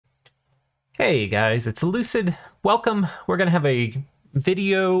Hey guys, it's Lucid. Welcome. We're going to have a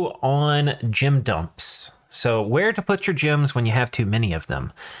video on gem dumps. So where to put your gems when you have too many of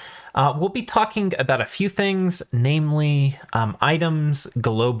them. We'll be talking about a few things, namely items,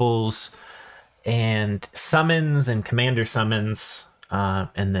 globals, and summons and commander summons,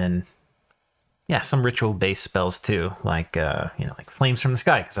 and then some ritual-based spells too, like like Flames from the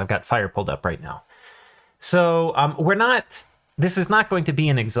Sky, because I've got fire pulled up right now. So this is not going to be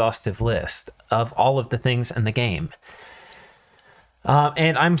an exhaustive list of all of the things in the game.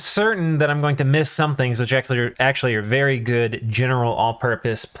 And I'm certain that I'm going to miss some things which actually are very good general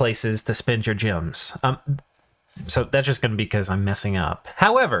all-purpose places to spend your gems. So that's just going to be because I'm messing up.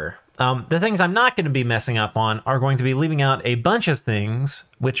 However, the things I'm not going to be messing up on are going to be leaving out a bunch of things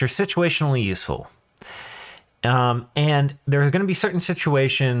which are situationally useful. And there are going to be certain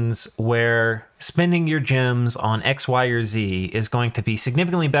situations where spending your gems on X, Y, or Z is going to be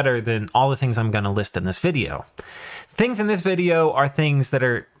significantly better than all the things I'm going to list in this video. Things in this video are things that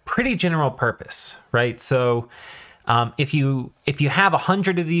are pretty general purpose, right? So if you have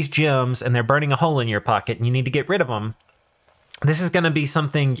 100 of these gems and they're burning a hole in your pocket and you need to get rid of them, this is going to be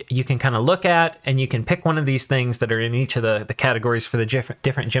something you can kind of look at, and you can pick one of these things that are in each of the categories for the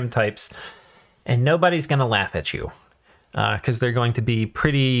different gem types. And nobody's going to laugh at you because they're going to be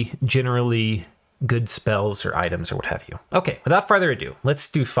pretty generally good spells or items or what have you. Okay, without further ado, let's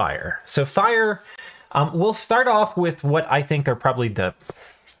do fire. So fire, we'll start off with what I think are probably the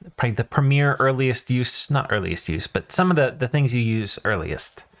premier earliest use, not earliest use, but some of the things you use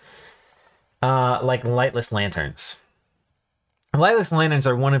earliest, like lightless lanterns. Lightless lanterns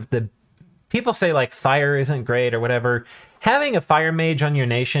are one of the, people say like fire isn't great or whatever. Having a fire mage on your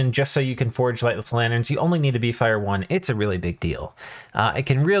nation just so you can forge lightless lanterns, you only need to be fire 1. It's a really big deal. It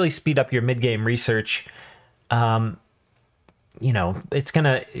can really speed up your mid-game research. It's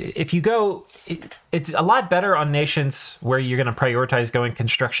gonna, if you go, it's a lot better on nations where you're gonna prioritize going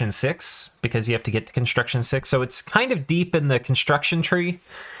construction 6 because you have to get to construction 6. So it's kind of deep in the construction tree.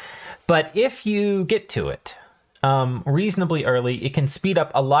 But if you get to it reasonably early, it can speed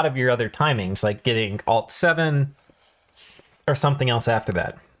up a lot of your other timings, like getting Alt 7, or something else after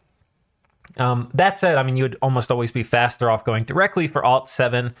that. That said, I mean, you would almost always be faster off going directly for Alt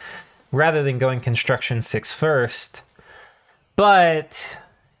 7 rather than going Construction 6 first. But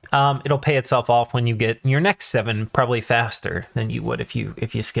it'll pay itself off when you get your next 7 probably faster than you would if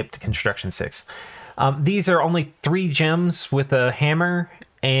you skipped Construction 6. These are only 3 gems with a hammer,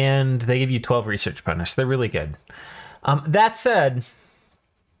 and they give you 12 research bonus. They're really good. That said,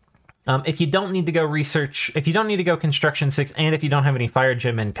 if you don't need to go research, if you don't need to go construction 6, and if you don't have any fire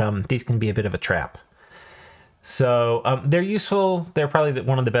gem income, these can be a bit of a trap. So they're useful. They're probably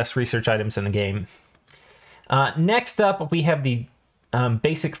one of the best research items in the game. Next up, we have the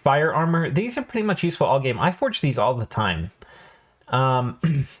basic fire armor. These are pretty much useful all game. I forge these all the time.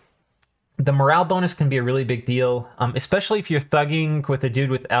 The morale bonus can be a really big deal, especially if you're thugging with a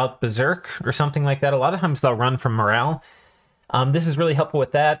dude without berserk or something like that. A lot of times they'll run from morale. This is really helpful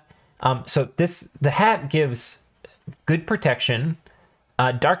with that. So the hat gives good protection,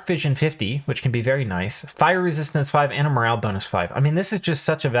 dark vision 50, which can be very nice, fire resistance 5, and a morale bonus 5. I mean, this is just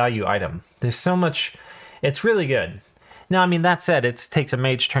such a value item. There's so much, it's really good. Now, I mean, that said, it takes a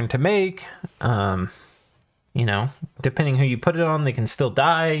mage turn to make. Depending who you put it on, they can still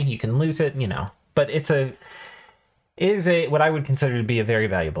die, you can lose it, but it is what I would consider to be a very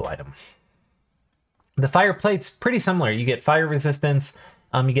valuable item. The fire plate's pretty similar. You get fire resistance.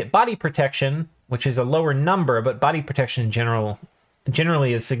 You get body protection, which is a lower number, but body protection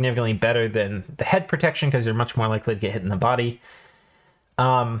generally is significantly better than the head protection because you're much more likely to get hit in the body.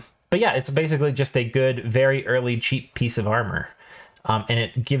 But yeah, it's basically just a good, very early, cheap piece of armor. And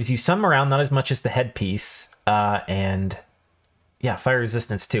it gives you some morale, not as much as the headpiece. And yeah, fire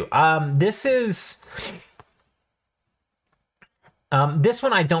resistance too. This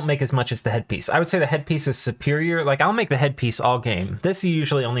one I don't make as much as the headpiece. I would say the headpiece is superior. Like, I'll make the headpiece all game. This you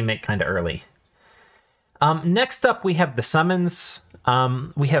usually only make kind of early. Next up, we have the summons.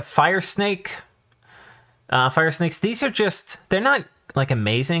 We have Fire Snake. Fire Snakes, these are just, they're not like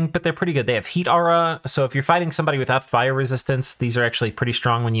amazing, but they're pretty good. They have heat aura, so if you're fighting somebody without fire resistance, these are actually pretty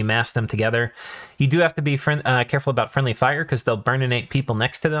strong when you mass them together. You do have to be careful about friendly fire because they'll burninate people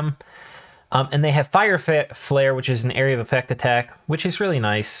next to them. And they have Fire Flare, which is an area of effect attack, which is really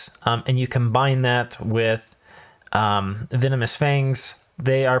nice. And you combine that with Venomous Fangs.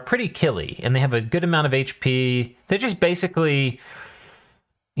 They are pretty killy, and they have a good amount of HP. They're just basically,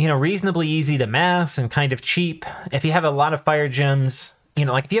 reasonably easy to mass and kind of cheap. If you have a lot of fire gems,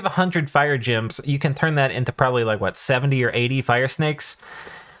 like if you have 100 fire gems, you can turn that into probably like, 70 or 80 fire snakes.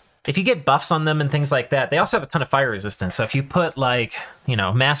 if you get buffs on them and things like that, they also have a ton of fire resistance. So if you put like, you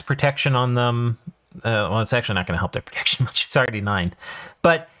know, mass protection on them, well, it's actually not going to help their protection much. It's already 9.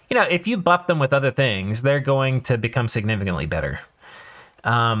 But, you know, if you buff them with other things, they're going to become significantly better.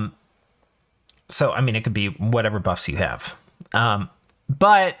 So, I mean, it could be whatever buffs you have.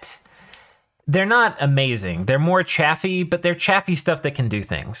 But they're not amazing. They're more chaffy, but they're chaffy stuff that can do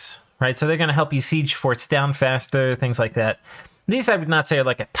things, right? So they're going to help you siege forts down faster, things like that. These I would not say are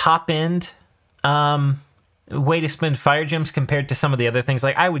like a top-end way to spend fire gems compared to some of the other things.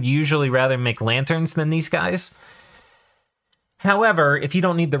 Like, I would usually rather make lanterns than these guys. However, if you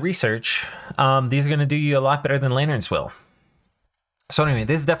don't need the research, these are going to do you a lot better than lanterns will. So anyway,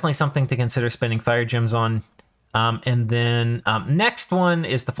 this is definitely something to consider spending fire gems on. And then next one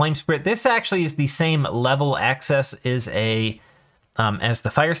is the Flame Spirit. This actually is the same level access as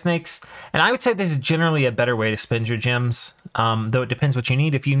the Fire Snakes. And I would say this is generally a better way to spend your gems, though it depends what you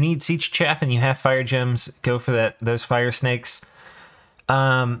need. If you need Siege Chaff and you have fire gems, go for those Fire Snakes.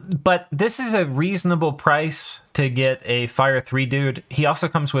 But this is a reasonable price to get a Fire 3 dude. He also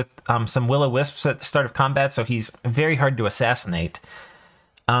comes with some Will-O-Wisps at the start of combat, so he's very hard to assassinate.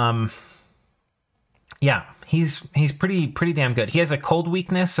 Yeah, he's pretty damn good. He has a cold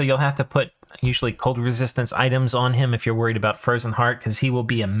weakness, so you'll have to put usually cold resistance items on him if you're worried about Frozen Heart, because he will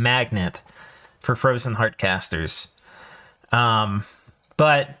be a magnet for Frozen Heart casters.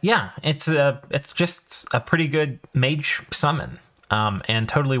 But yeah, it's just a pretty good mage summon, and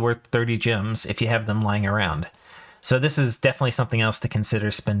totally worth 30 gems if you have them lying around. So this is definitely something else to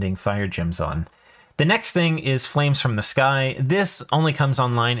consider spending fire gems on. The next thing is Flames from the Sky. This only comes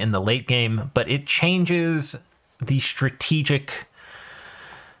online in the late game, but it changes the strategic...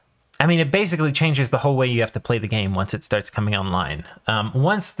 I mean, it basically changes the whole way you have to play the game once it starts coming online.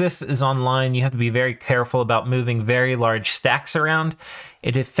 Once this is online, you have to be very careful about moving very large stacks around.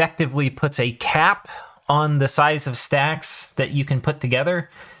 It effectively puts a cap on the size of stacks that you can put together,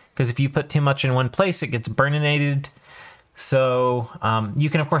 because if you put too much in one place, it gets burninated. So you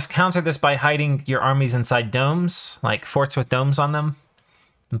can, of course, counter this by hiding your armies inside domes, like forts with domes on them.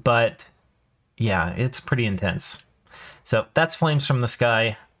 But yeah, it's pretty intense. So that's Flames from the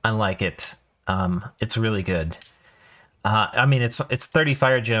Sky. I like it. It's really good. I mean, it's 30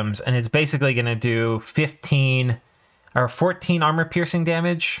 fire gems, and it's basically going to do 15 or 14 armor piercing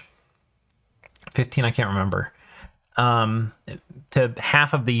damage. 15, I can't remember. To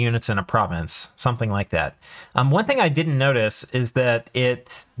half of the units in a province, something like that. One thing I didn't notice is that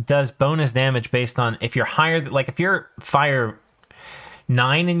it does bonus damage based on if you're higher, like if you're fire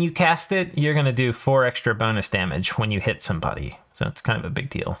 9 and you cast it, you're going to do 4 extra bonus damage when you hit somebody. So it's kind of a big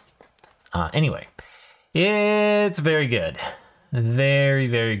deal. Anyway, it's very good. Very,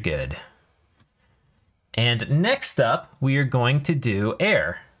 very good. And next up, we are going to do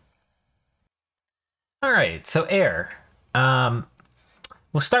air. All right, so air.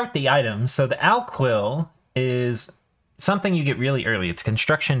 We'll start with the items. So the Alquill is something you get really early. It's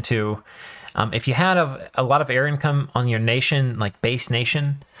construction 2. If you had a lot of air income on your nation, like base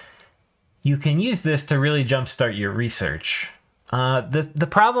nation, you can use this to really jumpstart your research. The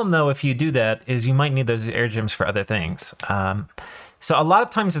problem, though, if you do that, is you might need those air gems for other things. So a lot of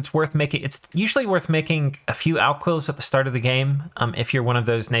times it's usually worth making a few Alquills at the start of the game, if you're one of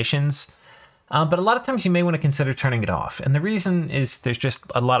those nations. But a lot of times you may want to consider turning it off. And the reason is there's just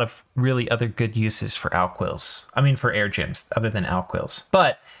a lot of really other good uses for Alquills. I mean, for air gems, other than Alquills.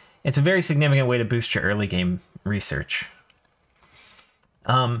 But it's a very significant way to boost your early game research.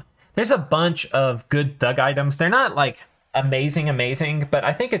 There's a bunch of good thug items. They're not like amazing, but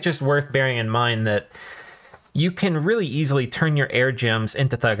I think it's just worth bearing in mind that you can really easily turn your air gems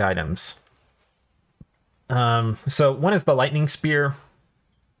into thug items. So one is the Lightning Spear.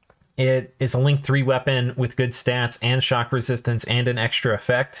 It is a Link 3 weapon with good stats and shock resistance and an extra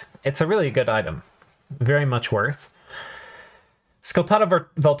effect. It's a really good item. Very much worth. Skultata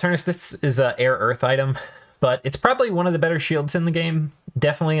Volturnus, this is an air-earth item, but it's probably one of the better shields in the game.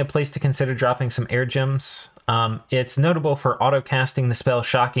 Definitely a place to consider dropping some air gems. It's notable for auto-casting the spell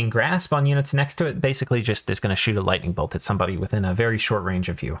Shocking Grasp on units next to it. Basically just is going to shoot a lightning bolt at somebody within a very short range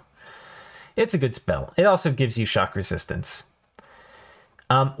of you. It's a good spell. It also gives you shock resistance.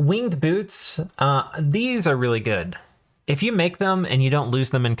 Winged Boots, these are really good. If you make them and you don't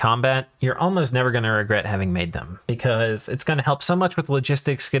lose them in combat, you're almost never going to regret having made them, because it's going to help so much with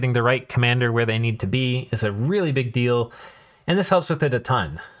logistics. Getting the right commander where they need to be is a really big deal, and this helps with it a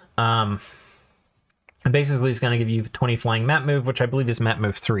ton. Basically, it's going to give you 20 flying map move, which I believe is map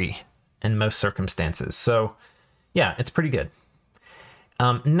move 3 in most circumstances. So yeah, it's pretty good.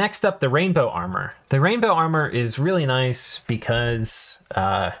 Next up, the Rainbow Armor. The Rainbow Armor is really nice because,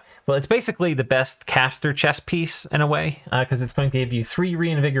 Well, it's basically the best caster chess piece in a way, because it's going to give you 3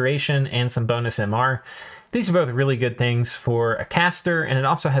 reinvigoration and some bonus MR. These are both really good things for a caster, and it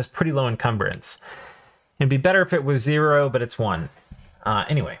also has pretty low encumbrance. It'd be better if it was 0, but it's 1.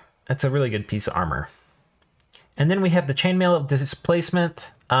 Anyway, that's a really good piece of armor. And then we have the Chainmail of Displacement.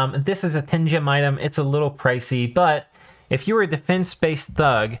 This is a 10 gem item. It's a little pricey, but if you were a defense-based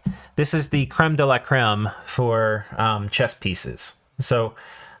thug, this is the creme de la creme for chess pieces. So,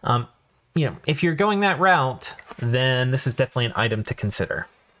 you know, if you're going that route, then this is definitely an item to consider.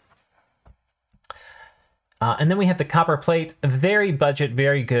 And then we have the Copper Plate, very budget,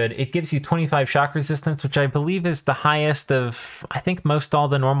 very good. It gives you 25 shock resistance, which I believe is the highest of, I think, most all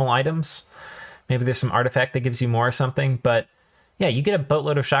the normal items. Maybe there's some artifact that gives you more or something, but yeah, you get a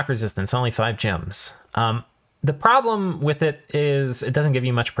boatload of shock resistance, only 5 gems. The problem with it is it doesn't give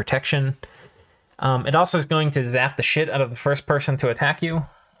you much protection. It also is going to zap the shit out of the first person to attack you.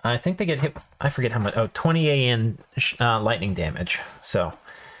 I think they get hit, I forget how much, 20 AN lightning damage, so...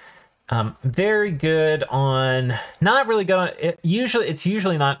 very good on, not really good on, it's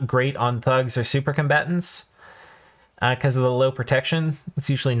usually not great on thugs or super combatants because of the low protection. It's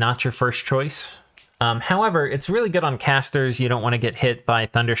usually not your first choice. However, it's really good on casters. You don't want to get hit by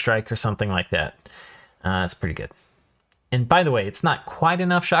Thunderstrike or something like that. It's pretty good. And by the way, it's not quite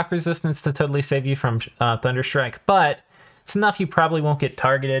enough shock resistance to totally save you from Thunderstrike, but it's enough you probably won't get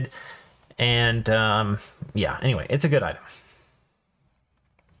targeted. And yeah, anyway, it's a good item.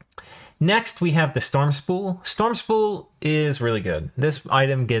 Next, we have the Storm Spool. Storm Spool is really good. This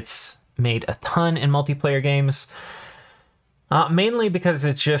item gets made a ton in multiplayer games, mainly because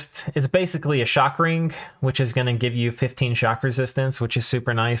it's basically a shock ring, which is going to give you 15 shock resistance, which is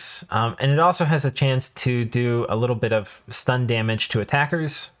super nice. And it also has a chance to do a little bit of stun damage to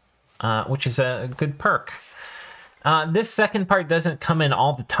attackers, which is a good perk. This second part doesn't come in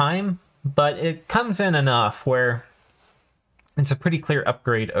all the time, but it comes in enough where it's a pretty clear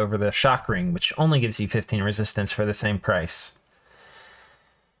upgrade over the shock ring, which only gives you 15 resistance for the same price.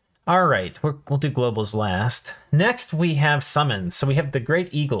 All right, we'll do globals last. Next, we have summons. So we have the Great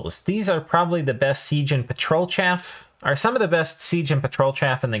Eagles. These are probably the best siege and patrol chaff, or some of the best siege and patrol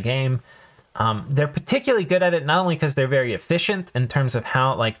chaff in the game. They're particularly good at it, not only because they're very efficient in terms of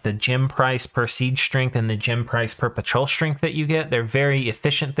how, like, the gem price per siege strength and the gem price per patrol strength that you get. They're very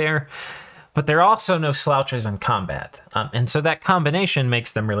efficient there. But they're also no slouches in combat. And so that combination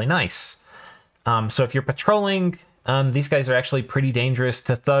makes them really nice. So if you're patrolling, these guys are actually pretty dangerous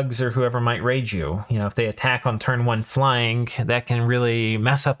to thugs or whoever might raid you. You know, if they attack on turn 1 flying, that can really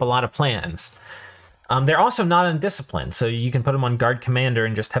mess up a lot of plans. They're also not undisciplined, so you can put them on guard commander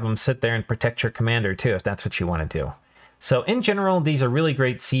and just have them sit there and protect your commander too, if that's what you want to do. So in general, these are really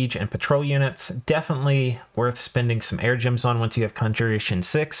great siege and patrol units. Definitely worth spending some air gems on once you have Conjuration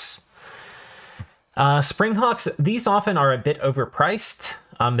 6. Springhawks, these often are a bit overpriced.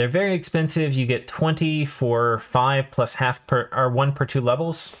 They're very expensive. You get 20 for 5 plus half per, or 1 per 2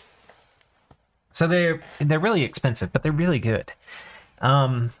 levels. So they're really expensive, but they're really good.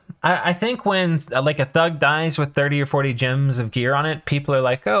 I think when like a thug dies with 30 or 40 gems of gear on it, people are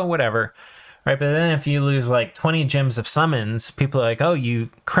like, oh, whatever. Right, but then if you lose like 20 gems of summons, people are like, oh, you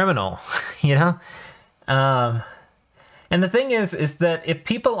criminal, you know? And the thing is that if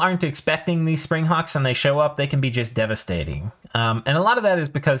people aren't expecting these Springhawks and they show up, they can be just devastating. And a lot of that is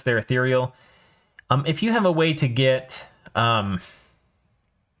because they're ethereal. If you have a way to get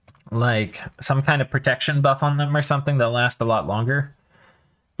like some kind of protection buff on them or something, they'll last a lot longer.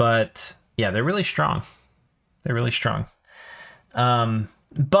 But yeah, they're really strong. They're really strong.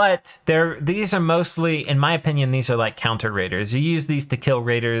 But these are mostly, in my opinion, these are like counter raiders. You use these to kill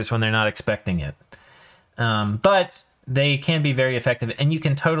raiders when they're not expecting it. But they can be very effective, and you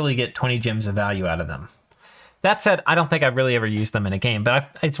can totally get 20 gems of value out of them. That said, I don't think I've really ever used them in a game,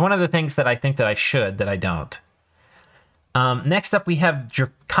 but it's one of the things that I think that I should, that I don't. Next up, we have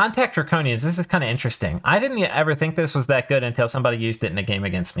Contact Draconians. This is kind of interesting. I didn't ever think this was that good until somebody used it in a game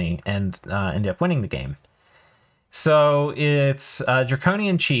against me and ended up winning the game. So it's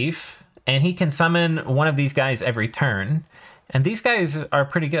Draconian Chief, and he can summon one of these guys every turn, and these guys are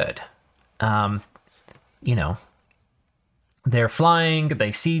pretty good. You know, they're flying,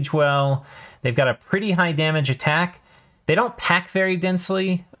 they siege well, they've got a pretty high damage attack. They don't pack very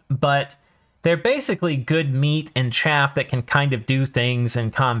densely, but they're basically good meat and chaff that can kind of do things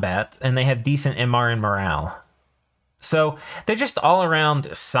in combat, and they have decent MR and morale. So they're just all around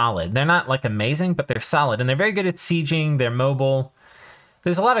solid. They're not like amazing, but they're solid, and they're very good at sieging, they're mobile.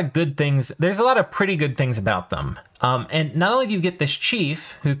 There's a lot of good things, there's a lot of pretty good things about them. And not only do you get this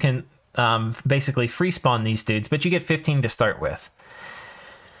chief who can basically free spawn these dudes, but you get 15 to start with.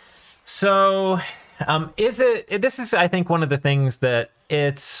 So, this is, I think, one of the things that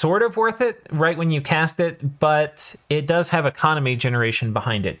it's sort of worth it right when you cast it, but it does have economy generation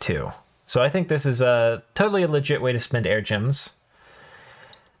behind it too. So I think this is a totally legit way to spend air gems.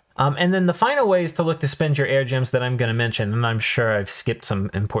 And then the final ways to look to spend your air gems that I'm going to mention, and I'm sure I've skipped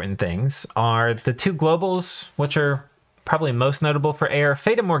some important things, are the 2 globals, which are probably most notable for air.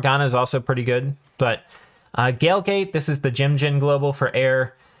 Fata Morgana is also pretty good, but Galegate, this is the Gem Gen global for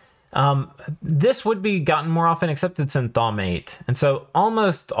air. This would be gotten more often, except it's in Thom 8. And so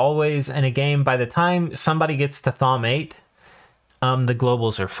almost always in a game, by the time somebody gets to Thom 8, the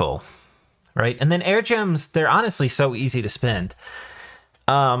globals are full, right? And then air gems, they're honestly so easy to spend.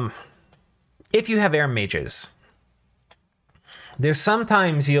 If you have air mages, there's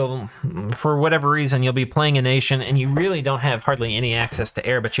sometimes you'll, for whatever reason, you'll be playing a nation and you really don't have hardly any access to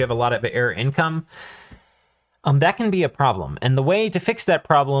air, but you have a lot of air income. That can be a problem. And the way to fix that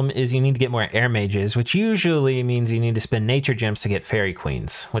problem is you need to get more air mages, which usually means you need to spend nature gems to get fairy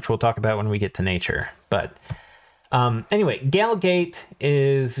queens, which we'll talk about when we get to nature. But anyway, Galegate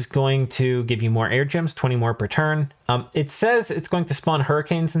is going to give you more air gems, 20 more per turn. It says it's going to spawn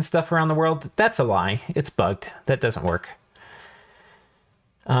hurricanes and stuff around the world. That's a lie. It's bugged. That doesn't work.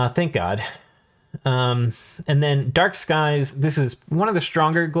 Thank God. And then Dark Skies, this is one of the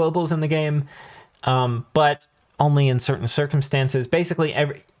stronger globals in the game, but only in certain circumstances. Basically,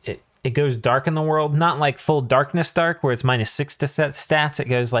 it goes dark in the world, not like full darkness dark, where it's -6 to stats. It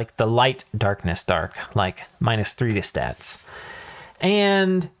goes like the light darkness dark, like -3 to stats.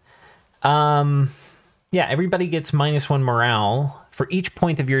 And, yeah, everybody gets -1 morale for each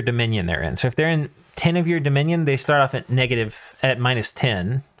point of your dominion they're in. So if they're in 10 of your dominion, they start off at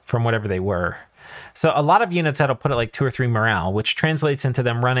 -10 from whatever they were. So a lot of units that'll put it like 2 or 3 morale, which translates into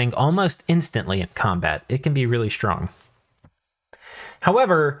them running almost instantly in combat. It can be really strong.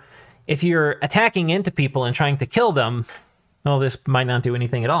 However, if you're attacking into people and trying to kill them, well, this might not do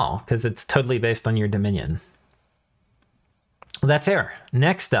anything at all because it's totally based on your dominion. Well, that's air.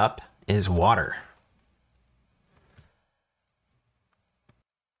 Next up is water.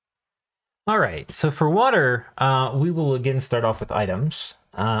 All right, so for water, we will again start off with items.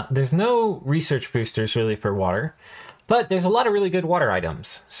 There's no research boosters really for water, but there's a lot of really good water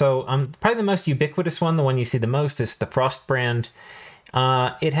items. So probably the most ubiquitous one, the one you see the most, is the Frostbrand.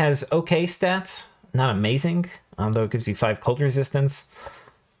 It has okay stats, not amazing, though it gives you 5 cold resistance.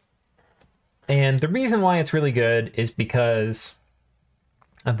 And the reason why it's really good is because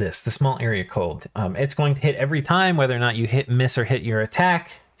of this, the small area cold. It's going to hit every time, whether or not you miss or hit your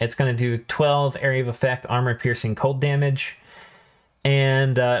attack. It's going to do 12 area of effect, armor piercing cold damage.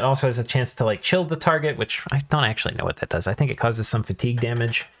 And it also has a chance to like chill the target, which I don't actually know what that does. I think it causes some fatigue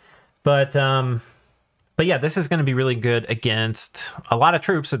damage. But yeah, this is going to be really good against a lot of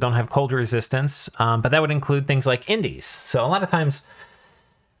troops that don't have cold resistance. But that would include things like indies. So a lot of times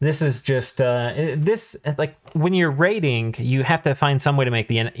this is just, like when you're raiding, you have to find some way to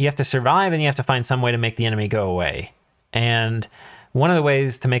make you have to survive and you have to find some way to make the enemy go away. And one of the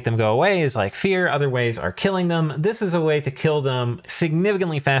ways to make them go away is like fear. Other ways are killing them. This is a way to kill them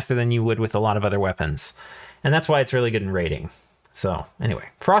significantly faster than you would with a lot of other weapons. And that's why it's really good in raiding. So anyway,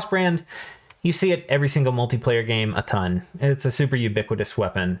 Frostbrand, you see it every single multiplayer game a ton. It's a super ubiquitous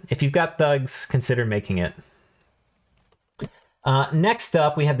weapon. If you've got thugs, consider making it. Next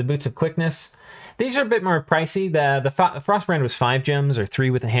up, we have the Boots of Quickness. These are a bit more pricey. The Frostbrand was 5 gems or 3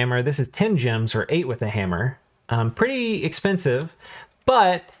 with a hammer. This is 10 gems or 8 with a hammer. Pretty expensive,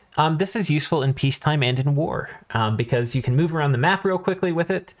 but this is useful in peacetime and in war because you can move around the map real quickly with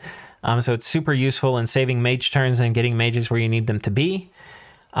it. So it's super useful in saving mage turns and getting mages where you need them to be.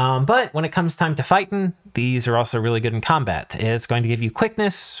 But when it comes time to fighting, these are also really good in combat. It's going to give you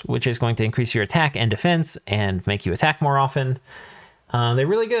quickness, which is going to increase your attack and defense and make you attack more often. They're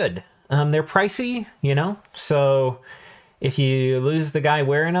really good. They're pricey, you know, so if you lose the guy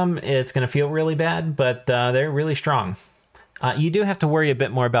wearing them, it's going to feel really bad, but they're really strong. You do have to worry a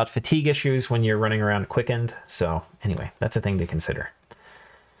bit more about fatigue issues when you're running around quickened. So anyway, that's a thing to consider.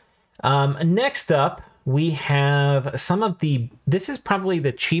 Next up, we have some of this is probably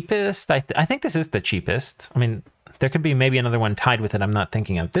the cheapest. I think this is the cheapest. I mean, there could be maybe another one tied with it I'm not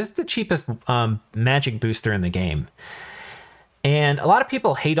thinking of. This is the cheapest magic booster in the game. And a lot of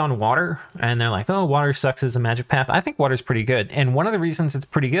people hate on water, and they're like, oh, water sucks as a magic path. I think water's pretty good. And one of the reasons it's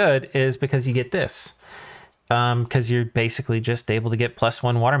pretty good is because you get this. Because you're basically just able to get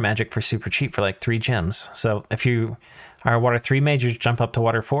 +1 water magic for super cheap for like 3 gems. So if you are a water 3 mage, you jump up to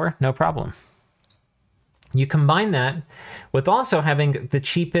water 4, no problem. You combine that with also having the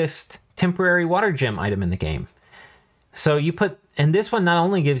cheapest temporary water gem item in the game. So you put And this one not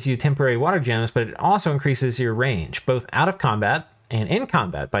only gives you temporary water gems, but it also increases your range, both out of combat and in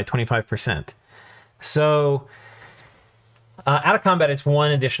combat by 25%. So out of combat, it's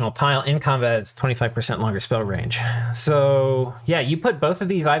 1 additional tile. In combat, it's 25% longer spell range. So yeah, you put both of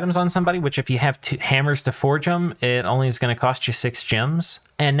these items on somebody, which if you have 2 hammers to forge them, it only is going to cost you 6 gems.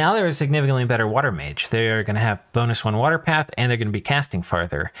 And now they're a significantly better water mage. They're going to have bonus 1 water path, and they're going to be casting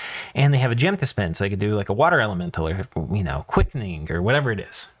farther. And they have a gem to spend, so they could do like a water elemental or, you know, quickening or whatever it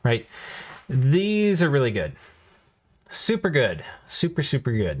is, right? These are really good. Super good. Super,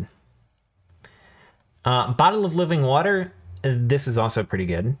 super good. Bottle of living water. This is also pretty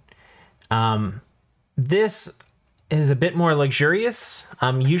good. This is a bit more luxurious.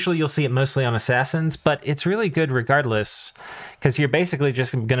 Usually you'll see it mostly on assassins, but it's really good regardless, because you're basically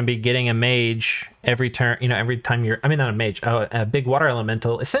just going to be getting a mage every turn, you know, every time you're, I mean, not a mage, a big water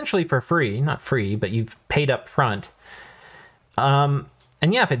elemental, essentially for free, not free, but you've paid up front. And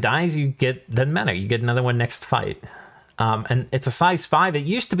yeah, if it dies, you get, doesn't matter, you get another one next fight. And it's a size 5. It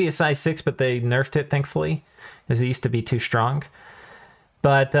used to be a size 6, but they nerfed it, thankfully, as it used to be too strong.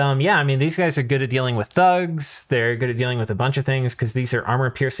 But yeah, I mean, these guys are good at dealing with thugs. They're good at dealing with a bunch of things because these are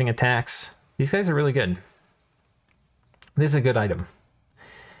armor-piercing attacks. These guys are really good. This is a good item.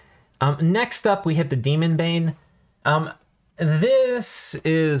 Next up, we have the Demon Bane. This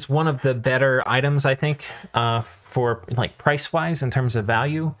is one of the better items, I think, for like price-wise in terms of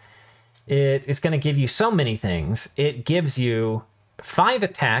value. It is going to give you so many things. It gives you 5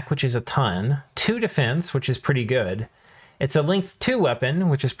 attack, which is a ton, 2 defense, which is pretty good. It's a length 2 weapon,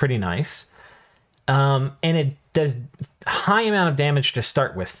 which is pretty nice. And it does a high amount of damage to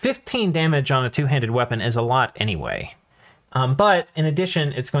start with. 15 damage on a 2-handed weapon is a lot anyway. But in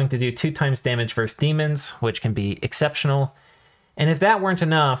addition, it's going to do 2 times damage versus demons, which can be exceptional. And if that weren't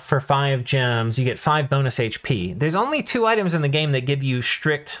enough for 5 gems, you get 5 bonus HP. There's only 2 items in the game that give you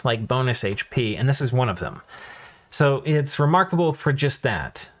strict like bonus HP, and this is one of them. So it's remarkable for just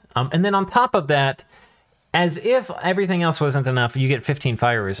that. And then on top of that, as if everything else wasn't enough, you get 15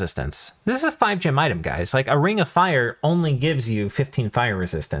 fire resistance. This is a 5 gem item, guys. Like a Ring of Fire only gives you 15 fire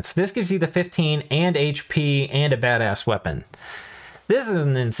resistance. This gives you the 15 and HP and a badass weapon. This is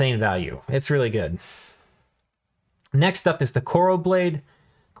an insane value. It's really good. Next up is the Coral Blade.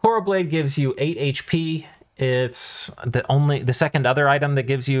 Coral Blade gives you 8 HP. It's the second other item that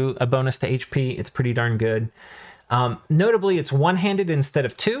gives you a bonus to HP. It's pretty darn good. Notably, it's one-handed instead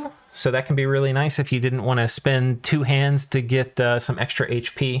of 2, so that can be really nice if you didn't want to spend 2 hands to get some extra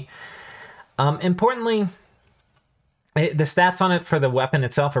HP. Importantly, the stats on it for the weapon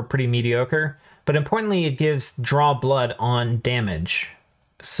itself are pretty mediocre, but importantly, it gives draw blood on damage.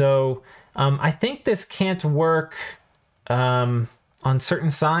 So I think this can't work on certain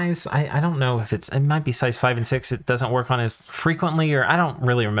size. I don't know if it might be size 5 and 6. It doesn't work on as frequently, or I don't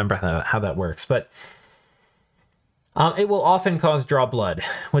really remember how that works, but it will often cause draw blood,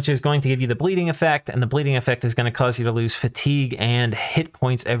 which is going to give you the bleeding effect, and the bleeding effect is going to cause you to lose fatigue and hit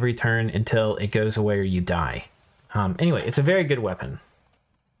points every turn until it goes away or you die. Anyway, it's a very good weapon.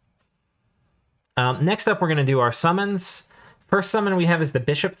 Next up, we're going to do our summons. First summon we have is the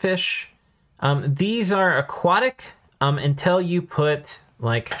Bishop Fish. These are aquatic until you put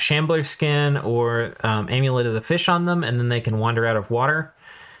like Shambler Skin or Amulet of the Fish on them, and then they can wander out of water.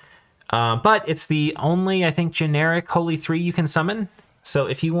 But it's the only, I think, generic Holy 3 you can summon. So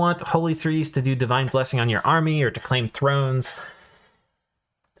if you want Holy 3s to do Divine Blessing on your army or to claim thrones,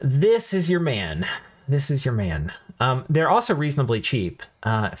 this is your man. This is your man. They're also reasonably cheap.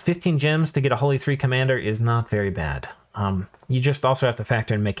 15 gems to get a Holy 3 commander is not very bad. You just also have to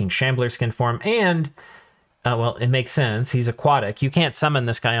factor in making Shambler Skin for him, and, well, it makes sense. He's aquatic. You can't summon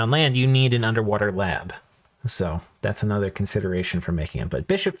this guy on land. You need an underwater lab. So that's another consideration for making him. But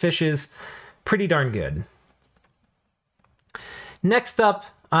Bishop Fish is pretty darn good. Next up,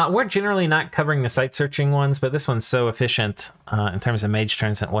 we're generally not covering the site searching ones, but this one's so efficient in terms of mage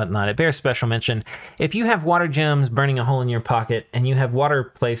turns and whatnot. It bears special mention. If you have water gems burning a hole in your pocket and you have water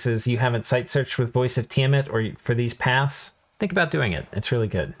places you haven't site searched with Voice of Tiamat or for these paths, think about doing it. It's really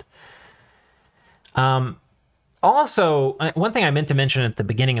good. Also, one thing I meant to mention at the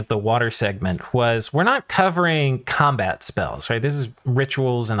beginning of the water segment was we're not covering combat spells, right? This is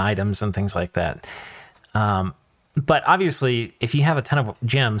rituals and items and things like that. But obviously, if you have a ton of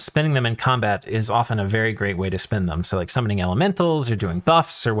gems, spending them in combat is often a very great way to spend them. So like summoning elementals or doing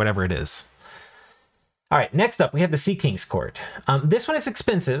buffs or whatever it is. All right, next up, we have the Sea King's Court. This one is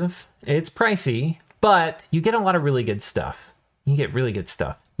expensive. It's pricey, but you get a lot of really good stuff. You get really good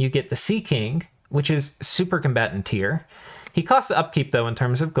stuff. You get the Sea King, which is super combatant tier. He costs upkeep, though, in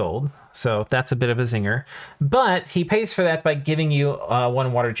terms of gold, so that's a bit of a zinger. But he pays for that by giving you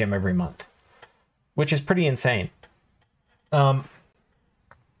 1 water gem every month, which is pretty insane.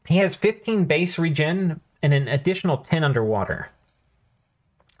 He has 15 base regen and an additional 10 underwater.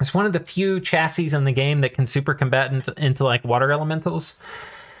 It's one of the few chassis in the game that can super combat into like water elementals.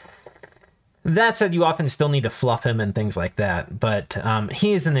 That said, you often still need to fluff him and things like that, but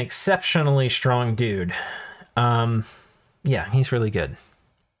he is an exceptionally strong dude. Yeah, he's really good.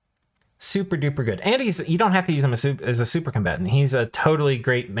 Super duper good. And you don't have to use him as a super combatant. He's a totally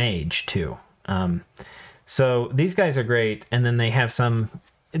great mage too. So these guys are great, and then they have some...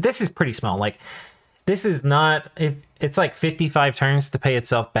 This is pretty small. Like, this is not... It's like 55 turns to pay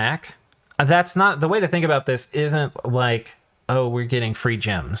itself back. That's not... The way to think about this isn't like, oh, we're getting free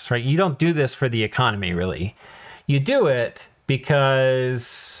gems, right? You don't do this for the economy, really. You do it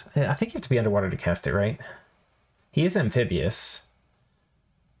because... I think you have to be underwater to cast it, right? He is amphibious.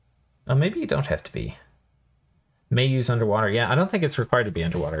 Oh, maybe you don't have to be. May use underwater. Yeah, I don't think it's required to be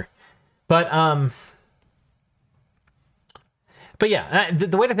underwater. But yeah,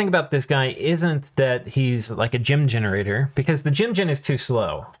 the way to think about this guy isn't that he's like a gem generator, because the gem gen is too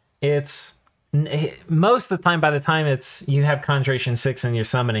slow. It's most of the time, by the time you have Conjuration 6 and you're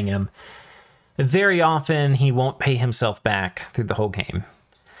summoning him, very often he won't pay himself back through the whole game.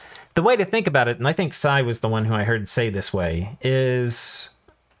 The way to think about it, and I think Sai was the one who I heard say this way, is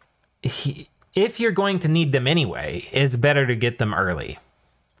if you're going to need them anyway, it's better to get them early,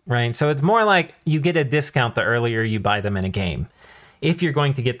 right? So it's more like you get a discount the earlier you buy them in a game, if you're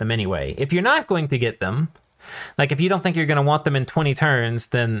going to get them anyway. If you're not going to get them, like if you don't think you're going to want them in 20 turns,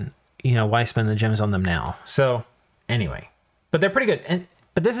 then, you know, why spend the gems on them now? So anyway, but they're pretty good.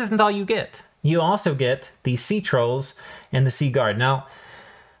 But this isn't all you get. You also get the Sea Trolls and the Sea Guard. Now,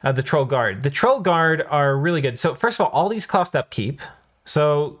 the Troll Guard. The Troll Guard are really good. So first of all these cost upkeep.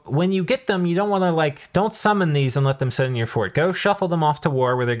 So when you get them, you don't want to don't summon these and let them sit in your fort. Go shuffle them off to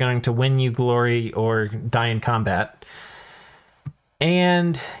war where they're going to win you glory or die in combat.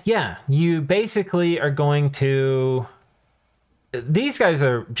 And yeah, you basically are going to... These guys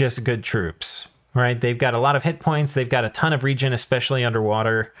are just good troops, right? They've got a lot of hit points. They've got a ton of regen, especially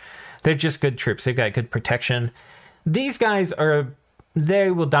underwater. They're just good troops. They've got good protection. These guys are...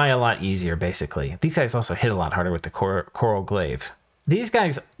 They will die a lot easier, basically. These guys also hit a lot harder with the Coral Glaive. These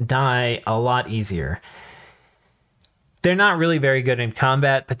guys die a lot easier. They're not really very good in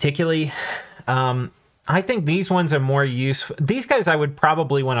combat, particularly. I think these ones are more useful. These guys I would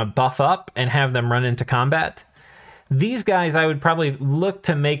probably want to buff up and have them run into combat. These guys I would probably look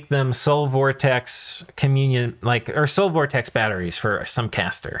to make them Soul Vortex Communion, or Soul Vortex batteries for some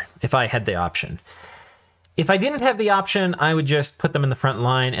caster, if I had the option. If I didn't have the option, I would just put them in the front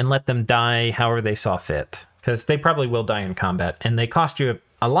line and let them die however they saw fit, because they probably will die in combat, and they cost you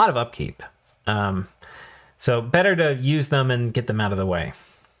a lot of upkeep. So better to use them and get them out of the way.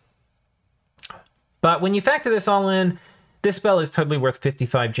 But when you factor this all in, this spell is totally worth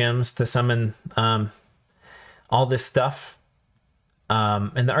 55 gems to summon all this stuff.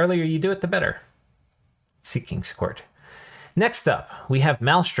 And the earlier you do it, the better. Sea King's Court. Next up, we have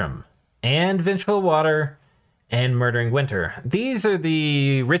Maelstrom and Vengeful Water and Murdering Winter. These are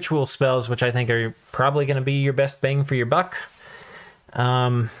the ritual spells, which I think are probably going to be your best bang for your buck.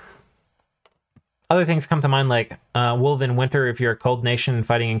 Other things come to mind, like Woven Winter if you're a cold nation and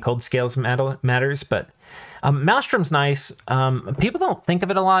fighting in cold scales matters, but Maelstrom's nice. People don't think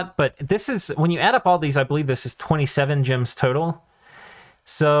of it a lot, but this is, when you add up all these, I believe this is 27 gems total.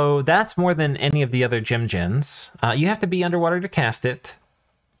 So that's more than any of the other gem gens. You have to be underwater to cast it.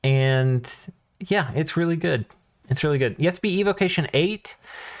 And yeah, it's really good. It's really good. You have to be Evocation 8,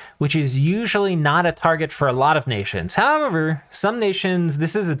 which is usually not a target for a lot of nations. However, some nations,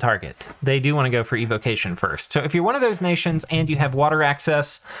 this is a target. They do want to go for Evocation first. So if you're one of those nations and you have water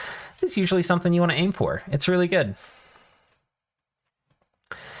access, it's usually something you want to aim for. It's really good.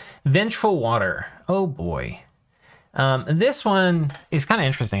 Vengeful Water. Oh boy. This one is kind of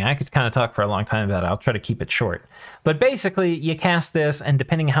interesting. I could kind of talk for a long time about it. I'll try to keep it short. But basically, you cast this, and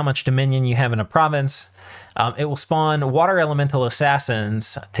depending on how much dominion you have in a province, it will spawn water elemental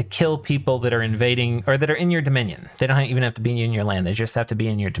assassins to kill people that are invading, or that are in your dominion. They don't even have to be in your land. They just have to be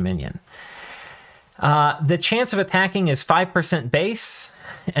in your dominion. The chance of attacking is 5% base,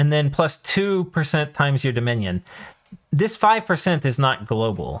 and then plus 2% times your dominion. This 5% is not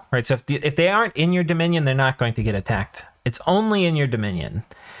global, right? So if they aren't in your dominion, they're not going to get attacked. It's only in your dominion.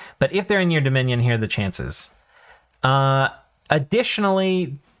 But if they're in your dominion, here are the chances.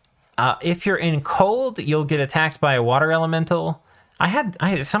 Additionally, if you're in cold, you'll get attacked by a water elemental. I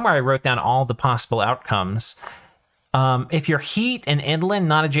had somewhere I wrote down all the possible outcomes. If you're heat and inland,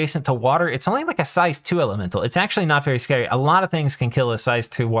 not adjacent to water, it's only like a size 2 elemental. It's actually not very scary. A lot of things can kill a size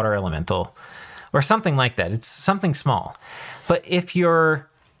 2 water elemental or something like that. It's something small. But if you're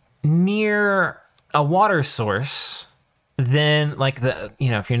near a water source, then like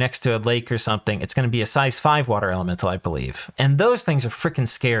if you're next to a lake or something, it's going to be a size 5 water elemental, I believe. And those things are freaking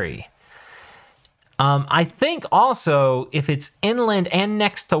scary. I think also if it's inland and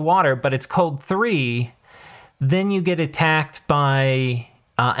next to water, but it's cold 3, then you get attacked by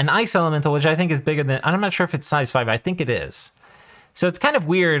an ice elemental, which I think is bigger than... I'm not sure if it's size 5. I think it is. So it's kind of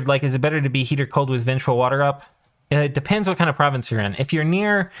weird. Like, is it better to be heat or cold with Vengeful Water up? It depends what kind of province you're in. If you're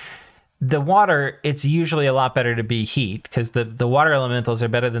near the water, it's usually a lot better to be heat, because the water elementals are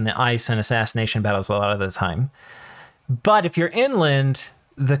better than the ice in assassination battles a lot of the time. But if you're inland,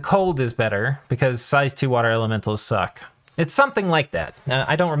 the cold is better, because size 2 water elementals suck. It's something like that.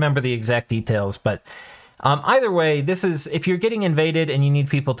 I don't remember the exact details, but... either way, this is, if you're getting invaded and you need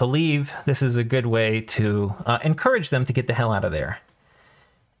people to leave, this is a good way to encourage them to get the hell out of there.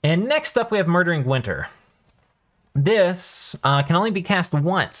 And next up, we have Murdering Winter. This can only be cast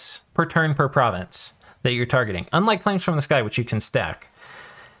once per turn per province that you're targeting, unlike Flames from the Sky, which you can stack.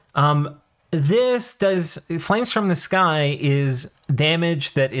 Flames from the Sky is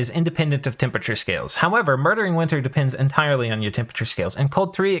damage that is independent of temperature scales. However, Murdering Winter depends entirely on your temperature scales. In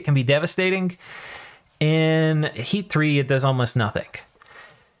Cold 3, it can be devastating. In Heat 3, it does almost nothing.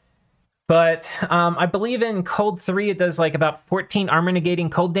 But I believe in Cold 3, it does like about 14 armor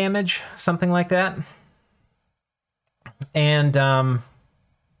negating cold damage, something like that. And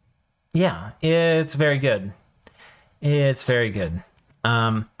yeah, it's very good. It's very good.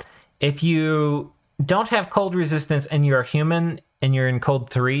 If you don't have cold resistance and you're a human and you're in Cold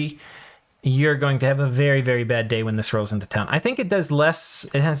 3, you're going to have a very, very bad day when this rolls into town. I think it does less,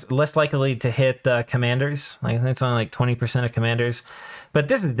 it has less likely to hit commanders. Like, I think it's only like 20% of commanders. But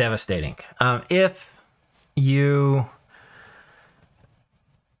this is devastating. If you,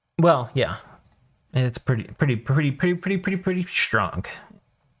 well, yeah, it's pretty strong.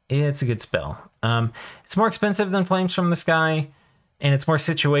 It's a good spell. It's more expensive than Flames from the Sky, and it's more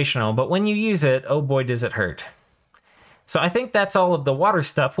situational. But when you use it, oh boy, does it hurt. So I think that's all of the water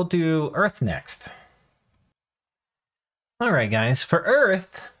stuff. We'll do Earth next. All right, guys. For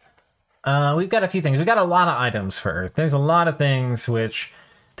Earth, we've got a few things. We've got a lot of items for Earth. There's a lot of things which,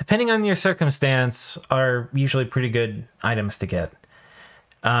 depending on your circumstance, are usually pretty good items to get.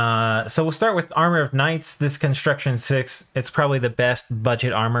 So we'll start with Armor of Knights. This Construction 6, it's probably the best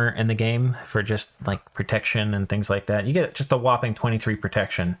budget armor in the game for just like protection and things like that. You get just a whopping 23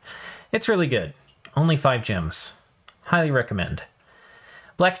 protection. It's really good. Only 5 gems. Highly recommend.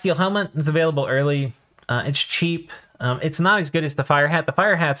 Black Steel Helmet is available early. It's cheap. It's not as good as the Fire Hat. The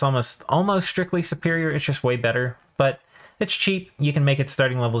Fire Hat's almost strictly superior. It's just way better. But it's cheap. You can make it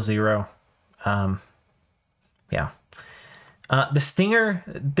starting level 0. Yeah. The Stinger,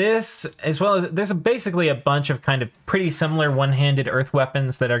 this, as well as, there's basically a bunch of kind of pretty similar one-handed earth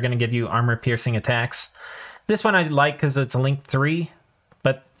weapons that are going to give you armor-piercing attacks. This one I like because it's a Link 3,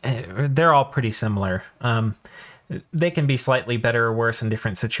 but they're all pretty similar. They can be slightly better or worse in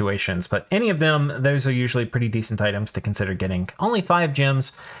different situations, but any of them, those are usually pretty decent items to consider getting. Only 5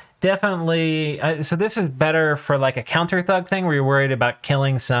 gems. Definitely, so this is better for like a counter thug thing where you're worried about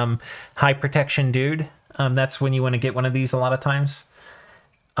killing some high protection dude. That's when you want to get one of these a lot of times.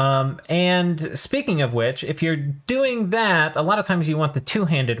 And speaking of which, if you're doing that, a lot of times you want the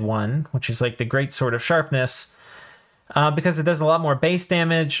two-handed one, which is like the Great Sword of Sharpness, because it does a lot more base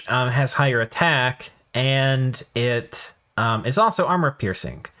damage, has higher attack, and it is also armor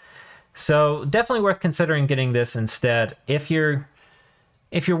piercing. So definitely worth considering getting this instead. If you're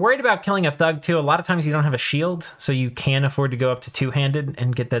worried about killing a thug too, a lot of times you don't have a shield, so you can afford to go up to two-handed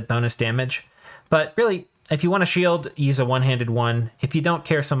and get that bonus damage. But really, if you want a shield, use a one-handed one. If you don't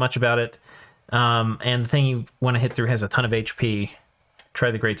care so much about it, and the thing you want to hit through has a ton of HP,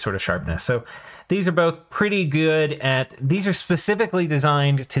 try the Great Sword of Sharpness. So these are both pretty good at... These are specifically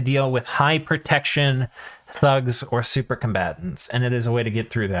designed to deal with high protection thugs or super combatants, and it is a way to get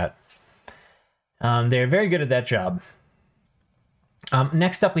through that. They're very good at that job.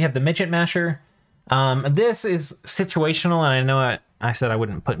 Next up, we have the Midget Masher. This is situational, and I know I said I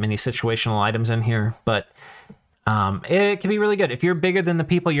wouldn't put many situational items in here, but it can be really good. If you're bigger than the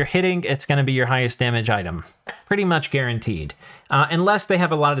people you're hitting, it's going to be your highest damage item. Pretty much guaranteed. Unless they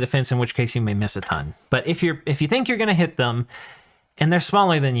have a lot of defense, in which case you may miss a ton. But if you think you're going to hit them, and they're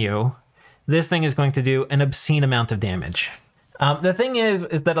smaller than you, this thing is going to do an obscene amount of damage. The thing is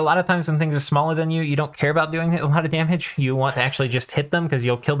that a lot of times when things are smaller than you, you don't care about doing a lot of damage. You want to actually just hit them, because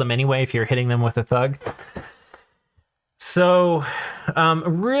you'll kill them anyway if you're hitting them with a thug. So,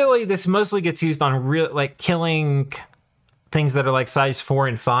 really, this mostly gets used on like killing things that are like size 4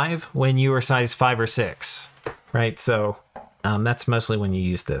 and 5 when you are size 5 or 6, right? So that's mostly when you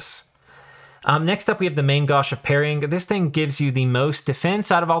use this. Next up, we have the Main Gauche of Parrying. This thing gives you the most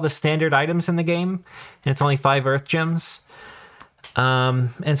defense out of all the standard items in the game, and it's only 5 Earth Gems.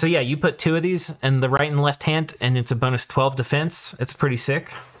 And so, yeah, you put 2 of these in the right and left hand, and it's a bonus 12 defense. It's pretty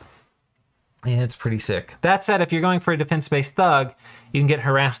sick. Yeah, it's pretty sick. That said, if you're going for a defense-based thug, you can get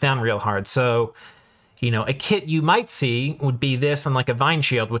harassed down real hard. So, you know, a kit you might see would be this and like a Vine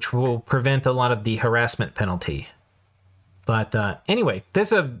Shield, which will prevent a lot of the harassment penalty. But anyway,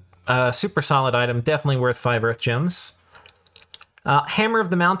 this is a super solid item, definitely worth 5 Earth Gems. Hammer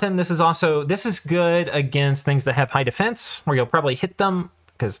of the Mountain, this is good against things that have high defense, where you'll probably hit them,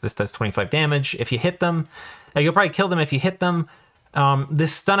 because this does 25 damage. If you hit them, you'll probably kill them if you hit them.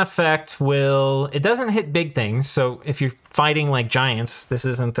 This stun effect it doesn't hit big things, so if you're fighting like giants, this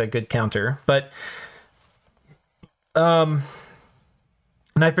isn't a good counter. But, and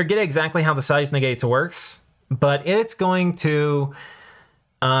I forget exactly how the size negates works, but it's going to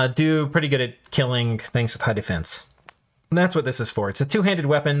do pretty good at killing things with high defense. And that's what this is for. It's a two-handed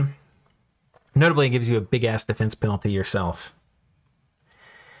weapon. Notably, it gives you a big-ass defense penalty yourself.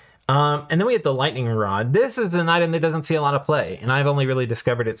 And then we have the Lightning Rod. This is an item that doesn't see a lot of play, and I've only really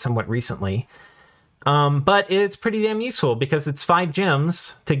discovered it somewhat recently. But it's pretty damn useful because it's 5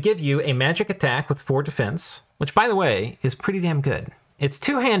 gems to give you a magic attack with 4 defense, which, by the way, is pretty damn good. It's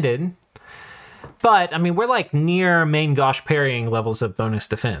two-handed, but, I mean, we're like near Main Gauche parrying levels of bonus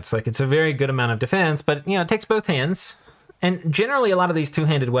defense. Like, it's a very good amount of defense, but, you know, it takes both hands. And generally, a lot of these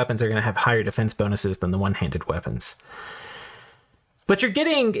two-handed weapons are going to have higher defense bonuses than the one-handed weapons. But you're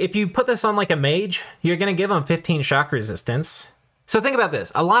getting, if you put this on like a mage, you're going to give them 15 shock resistance. So think about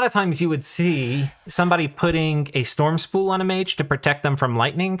this. A lot of times you would see somebody putting a storm spool on a mage to protect them from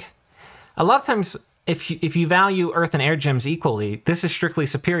lightning. A lot of times, if you value earth and air gems equally, this is strictly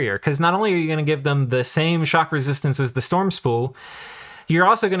superior, because not only are you going to give them the same shock resistance as the storm spool, you're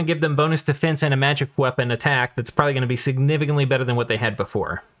also going to give them bonus defense and a magic weapon attack that's probably going to be significantly better than what they had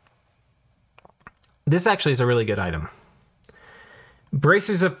before. This actually is a really good item.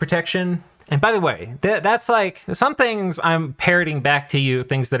 Bracers of Protection. And by the way, that's like, some things I'm parroting back to you,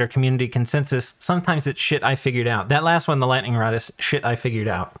 things that are community consensus. Sometimes it's shit I figured out. That last one, the Lightning Rod, is shit I figured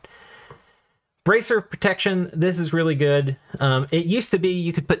out. Bracer of Protection, this is really good. It used to be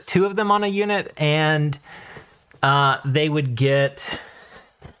you could put 2 of them on a unit, and they would get...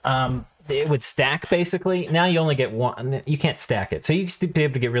 it would stack, basically. Now you only get 1. You can't stack it. So you used to be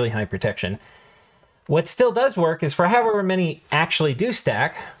able to get really high protection. What still does work is for however many actually do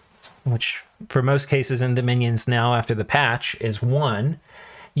stack, which for most cases in Dominions now after the patch is 1,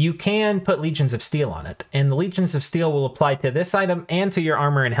 you can put Legions of Steel on it. And the Legions of Steel will apply to this item and to your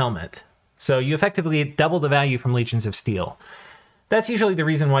armor and helmet. So you effectively double the value from Legions of Steel. That's usually the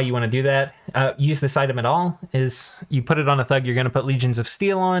reason why you want to do that. Use this item at all, is you put it on a thug, you're going to put Legions of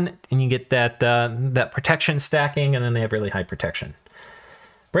Steel on, and you get that protection stacking, and then they have really high protection.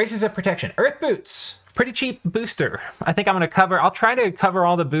 Bracers of Protection. Earth Boots. Pretty cheap booster. I think I'll try to cover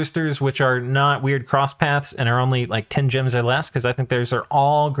all the boosters which are not weird cross paths and are only like 10 gems or less, because I think those are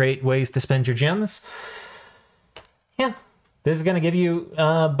all great ways to spend your gems. Yeah, this is going to give you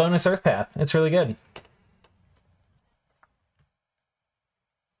bonus Earth Path. It's really good.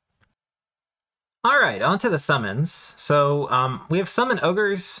 All right, on to the summons. So we have Summon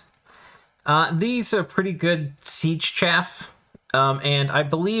Ogres. These are pretty good siege chaff. And I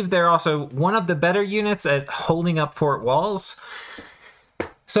believe they're also one of the better units at holding up fort walls.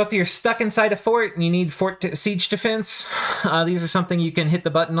 So if you're stuck inside a fort and you need siege defense, these are something you can hit the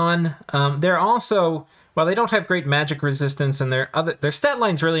button on. They're also, while they don't have great magic resistance and their stat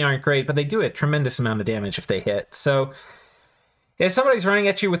lines really aren't great, but they do a tremendous amount of damage if they hit. So if somebody's running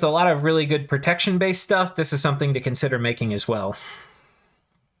at you with a lot of really good protection-based stuff, this is something to consider making as well.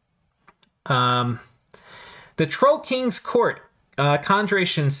 The Troll King's Court.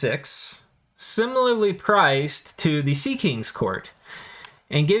 Conjuration 6, similarly priced to the Sea King's Court,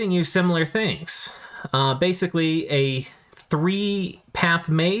 and giving you similar things. Basically a 3-path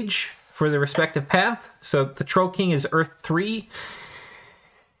mage for the respective path. So the Troll King is Earth 3.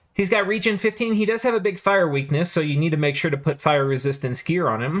 He's got Regen 15. He does have a big fire weakness, so you need to make sure to put fire resistance gear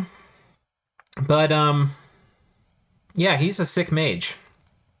on him. But, yeah, he's a sick mage.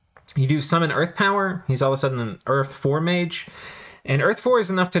 You do Summon Earth Power, he's all of a sudden an Earth 4 mage. And Earth 4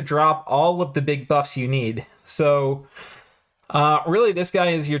 is enough to drop all of the big buffs you need. So Really, this guy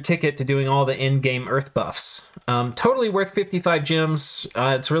is your ticket to doing all the in-game Earth buffs. Totally worth 55 gems.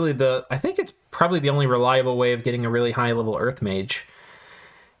 It's really I think it's probably the only reliable way of getting a really high-level Earth Mage.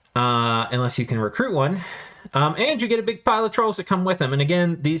 Unless you can recruit one. And you get a big pile of trolls that come with them. And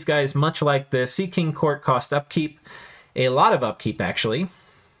again, these guys, much like the Sea King Court, cost upkeep. A lot of upkeep, actually.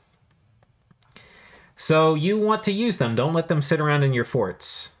 So you want to use them. Don't let them sit around in your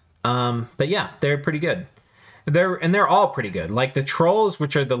forts. But yeah, they're pretty good. They're all pretty good. Like the trolls,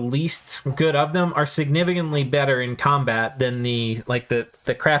 which are the least good of them, are significantly better in combat than the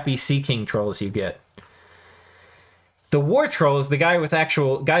crappy Sea King trolls you get. The war trolls, the guys with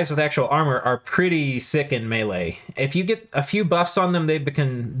actual armor, are pretty sick in melee. If you get a few buffs on them, they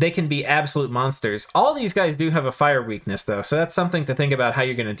can be absolute monsters. All these guys do have a fire weakness though, so that's something to think about how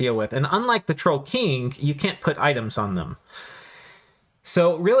you're going to deal with. And unlike the Troll King, you can't put items on them.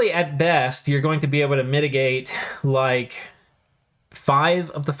 So really, at best, you're going to be able to mitigate like 5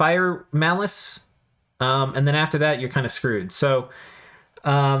 of the fire malice, and then after that, you're kind of screwed. So,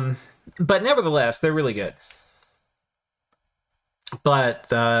 but nevertheless, they're really good.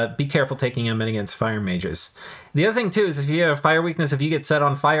 But be careful taking them in against fire mages. The other thing, too, is if you have a fire weakness, if you get set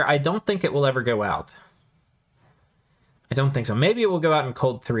on fire, I don't think it will ever go out. I don't think so. Maybe it will go out in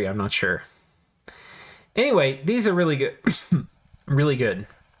Cold 3. I'm not sure. Anyway, these are really good. Really good.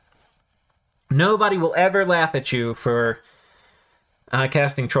 Nobody will ever laugh at you for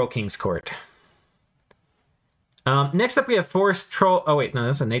casting Troll King's Court. Next up, we have Forest Troll... Oh, wait. No,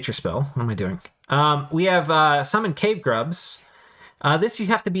 that's a nature spell. What am I doing? We have Summon Cave Grubs. This you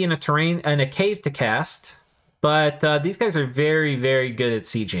have to be in a cave to cast, but these guys are very, very good at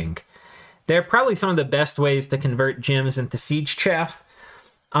sieging. They're probably some of the best ways to convert gems into siege chaff.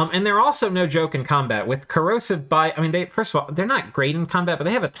 And they're also no joke in combat. With corrosive bite, I mean, first of all, they're not great in combat, but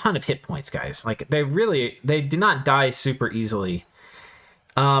they have a ton of hit points, guys. Like, they do not die super easily.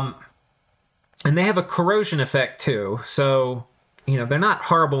 And they have a corrosion effect, too, so, you know, they're not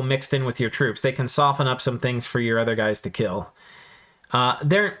horrible mixed in with your troops. They can soften up some things for your other guys to kill.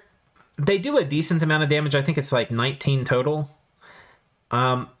 They do a decent amount of damage. I think it's like 19 total.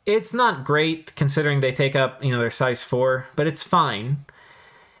 It's not great considering they take up, you know, their size 4, but it's fine.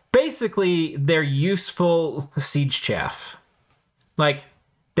 Basically, they're useful siege chaff. Like,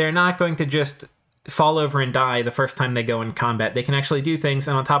 they're not going to just fall over and die the first time they go in combat. They can actually do things,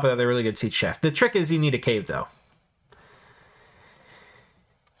 and on top of that, they're really good siege chaff. The trick is you need a cave, though.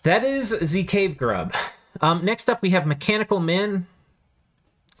 That is the Cave Grub. Next up, we have Mechanical Men.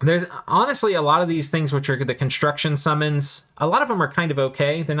 There's honestly a lot of these things which are the construction summons. A lot of them are kind of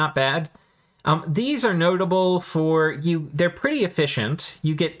okay. They're not bad. These are notable for they're pretty efficient.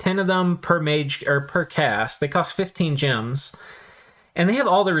 You get 10 of them per mage or per cast. They cost 15 gems. And they have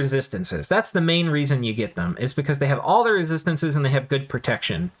all the resistances. That's the main reason you get them, is because they have all the resistances and they have good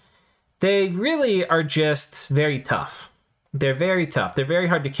protection. They really are just very tough. They're very tough. They're very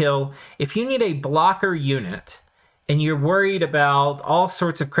hard to kill. If you need a blocker unit and you're worried about all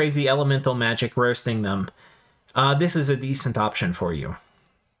sorts of crazy elemental magic roasting them, this is a decent option for you.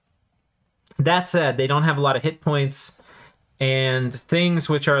 That said, they don't have a lot of hit points, and things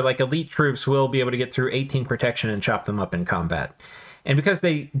which are like elite troops will be able to get through 18 protection and chop them up in combat. And because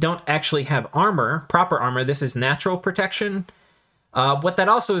they don't actually have armor, proper armor, this is natural protection. What that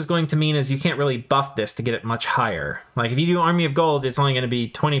also is going to mean is you can't really buff this to get it much higher. Like if you do Army of Gold, it's only going to be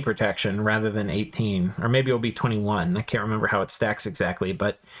 20 protection rather than 18, or maybe it'll be 21. I can't remember how it stacks exactly,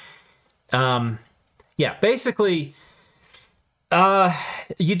 but yeah, basically,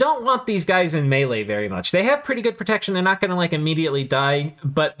 you don't want these guys in melee very much. They have pretty good protection. They're not going to like immediately die,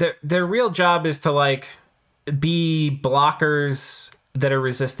 but their real job is to like be blockers that are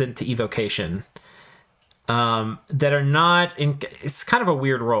resistant to evocation. That are not in, it's kind of a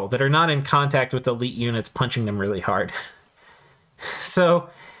weird role, that are not in contact with elite units punching them really hard. So,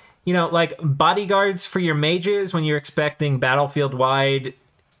 you know, like bodyguards for your mages when you're expecting battlefield-wide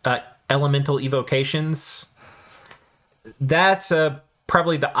elemental evocations, that's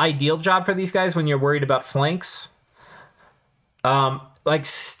probably the ideal job for these guys when you're worried about flanks. Like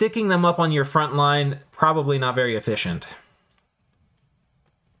sticking them up on your front line, probably not very efficient.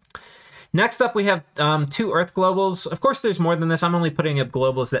 Next up, we have 2 Earth Globals. Of course, there's more than this. I'm only putting up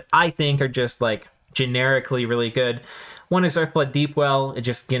globals that I think are just, like, generically really good. One is Earthblood Deepwell. It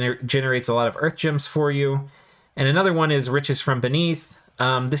just generates a lot of Earth Gems for you. And another one is Riches from Beneath.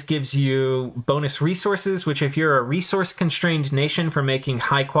 This gives you bonus resources, which if you're a resource-constrained nation for making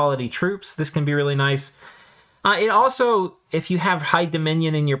high-quality troops, this can be really nice. It also, if you have high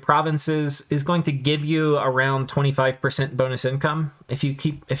dominion in your provinces, is going to give you around 25% bonus income if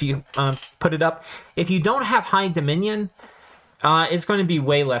you put it up. If you don't have high dominion, It's going to be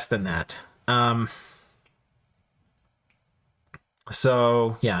way less than that.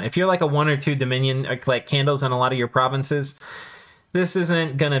 So, yeah, if you're like a 1 or 2 Dominion, like candles in a lot of your provinces, this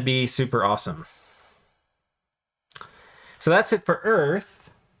isn't going to be super awesome. So that's it for Earth.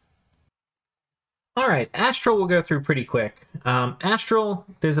 All right, Astral we'll go through pretty quick. Astral,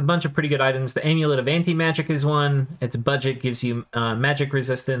 there's a bunch of pretty good items. The Amulet of Anti-Magic is one. Its budget gives you magic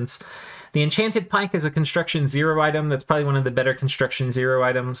resistance. The Enchanted Pike is a Construction 0 item. That's probably one of the better Construction 0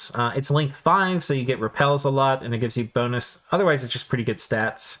 items. It's length 5, so you get repels a lot, and it gives you bonus. Otherwise, it's just pretty good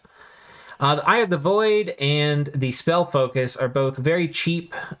stats. The Eye of the Void and the Spell Focus are both very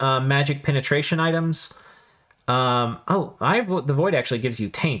cheap magic penetration items. Eye of the Void actually gives you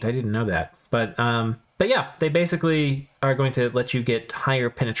Taint. I didn't know that. But yeah, they basically are going to let you get higher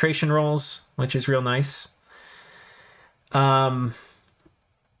penetration rolls, which is real nice.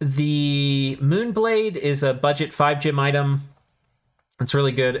 The Moonblade is a budget 5 gem item. It's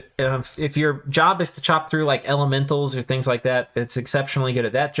really good. If your job is to chop through like elementals or things like that, it's exceptionally good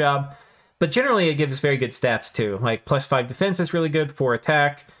at that job. But generally, it gives very good stats too. Like +5 defense is really good for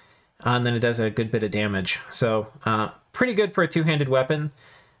attack, and then it does a good bit of damage. So pretty good for a 2-handed weapon.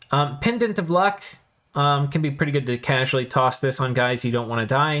 Pendant of Luck can be pretty good to casually toss this on guys you don't want to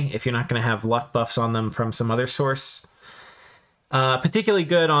die if you're not going to have luck buffs on them from some other source. Particularly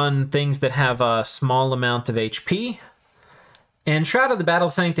good on things that have a small amount of HP. And Shroud of the Battle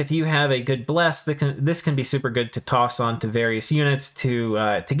Saint, if you have a good bless, this can be super good to toss onto various units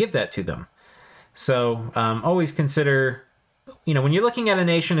to give that to them. So always consider, when you're looking at a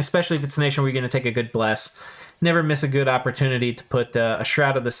nation, especially if it's a nation where you're going to take a good bless, never miss a good opportunity to put a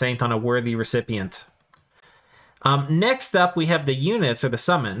Shroud of the Saint on a worthy recipient. Next up, we have the units, or the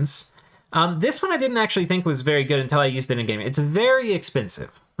summons. This one I didn't actually think was very good until I used it in game. It's very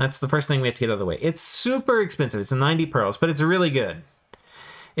expensive. That's the first thing we have to get out of the way. It's super expensive. It's 90 pearls, but it's really good.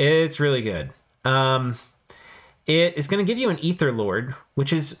 It's really good. It is going to give you an Ether Lord,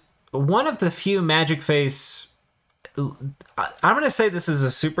 which is one of the few Magic Face... I'm going to say this is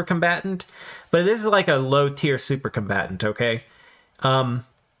a super combatant, but this is like a low-tier super combatant, okay?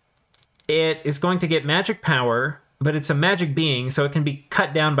 It is going to get magic power, but it's a magic being, so it can be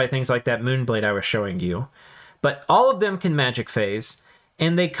cut down by things like that Moonblade I was showing you. But all of them can magic phase,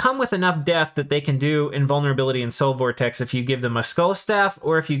 and they come with enough death that they can do invulnerability and Soul Vortex if you give them a Skull Staff,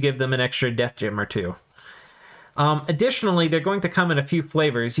 or if you give them an extra Death Gem or 2. Additionally, they're going to come in a few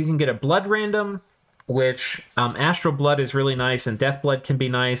flavors. You can get a Blood Random, which Astral Blood is really nice, and Death Blood can be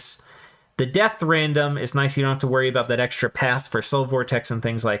nice. The Death Random is nice. You don't have to worry about that extra path for Soul Vortex and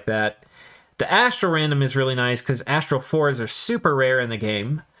things like that. The Astral Random is really nice because Astral 4s are super rare in the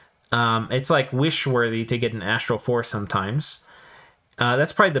game. It's like wish-worthy to get an Astral 4 sometimes.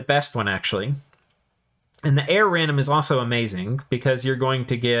 That's probably the best one, actually. And the Air Random is also amazing because you're going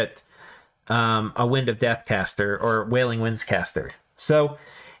to get a Wind of Death caster or Wailing Winds caster. So,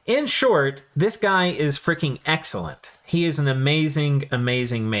 in short, this guy is freaking excellent. He is an amazing,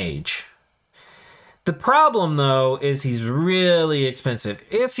 amazing mage. The problem, though, is he's really expensive.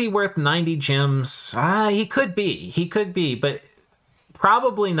 Is he worth 90 gems? He could be. He could be, but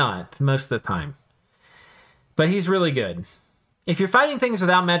probably not most of the time. But he's really good. If you're fighting things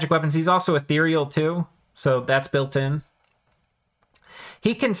without magic weapons, he's also ethereal, too. So that's built in.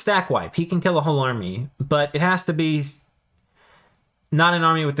 He can stack wipe. He can kill a whole army. But it has to be not an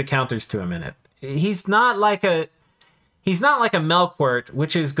army with the counters to him in it. He's not like a Melkort,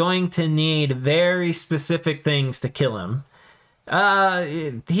 which is going to need very specific things to kill him.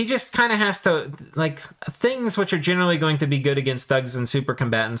 He just kind of has to, like, things which are generally going to be good against thugs and super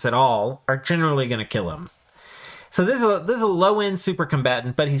combatants at all are generally going to kill him. So this is a low-end super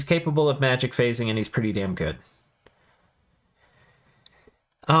combatant, but he's capable of magic phasing, and he's pretty damn good.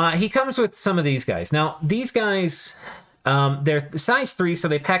 He comes with some of these guys. Now, these guys, they're size 3, so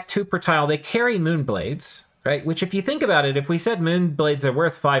they pack 2 per tile. They carry Moonblades, right? Which, if you think about it, if we said Moonblades are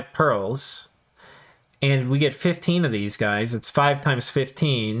worth 5 pearls, and we get 15 of these guys, it's 5 times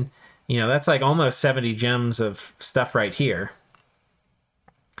 15. That's like almost 70 gems of stuff right here.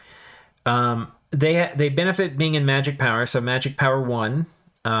 They benefit being in Magic Power, so Magic Power 1.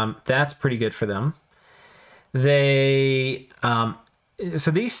 That's pretty good for them.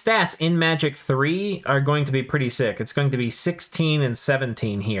 So these stats in Magic 3 are going to be pretty sick. It's going to be 16 and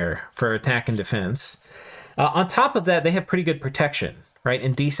 17 here for attack and defense. On top of that, they have pretty good protection, right,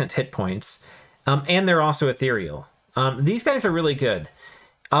 and decent hit points. And they're also ethereal. These guys are really good.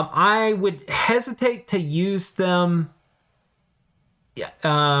 I would hesitate to use them.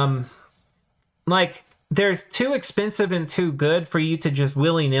 Like, they're too expensive and too good for you to just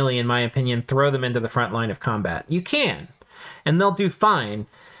willy-nilly, in my opinion, throw them into the front line of combat. You can. and they'll do fine.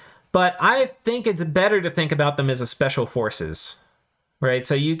 But I think it's better to think about them as a special forces, right?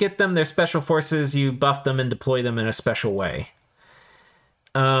 So you get them, they're special forces, you buff them and deploy them in a special way.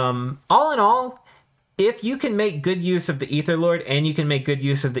 All in all, if you can make good use of the Aether Lord and you can make good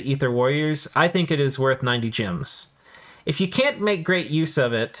use of the Aether Warriors, I think it is worth 90 gems. If you can't make great use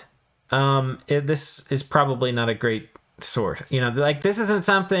of it, this is probably not a great sword. You know, like this isn't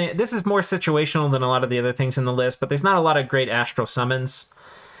something, this is more situational than a lot of the other things in the list, but there's not a lot of great astral summons.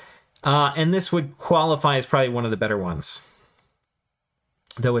 And this would qualify as probably one of the better ones,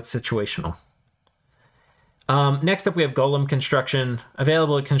 though it's situational. Next up, we have Golem Construction,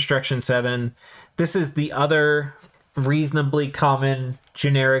 available at Construction 7. This is the other reasonably common,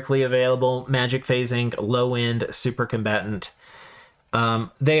 generically available magic phasing, low-end super combatant.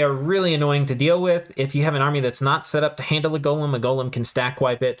 They are really annoying to deal with. If you have an army that's not set up to handle a golem can stack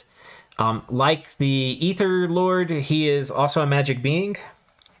wipe it. Like the Aether Lord, he is also a magic being.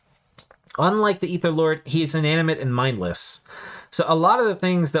 Unlike the Aether Lord, he is inanimate and mindless. So a lot of the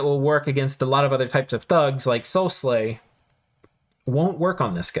things that will work against a lot of other types of thugs, like Soul Slay, won't work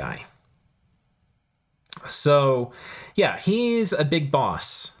on this guy. So, yeah, he's a big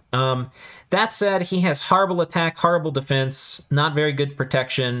boss. That said, he has horrible attack, horrible defense, not very good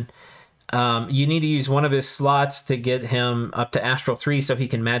protection. You need to use one of his slots to get him up to Astral 3 so he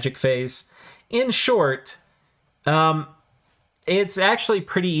can magic phase. In short, it's actually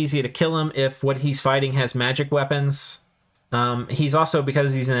pretty easy to kill him if what he's fighting has magic weapons. He's also,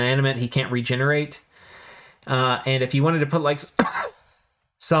 because he's inanimate, he can't regenerate. And if you wanted to put like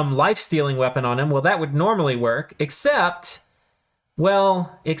some life-stealing weapon on him, well, that would normally work, except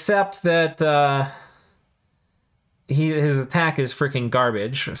that his attack is freaking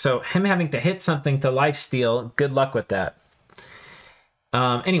garbage. So him having to hit something to life-steal, good luck with that.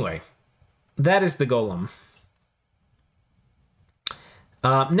 Anyway, that is the Golem.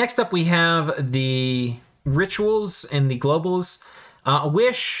 Next up, we have the rituals and the globals.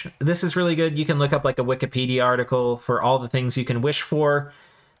 Wish, this is really good. You can look up like a Wikipedia article for all the things you can wish for.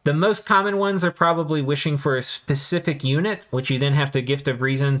 The most common ones are probably wishing for a specific unit, which you then have to Gift of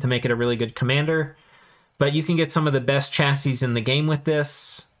Reason to make it a really good commander. But you can get some of the best chassis in the game with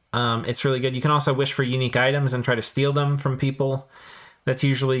this. It's really good. You can also wish for unique items and try to steal them from people. That's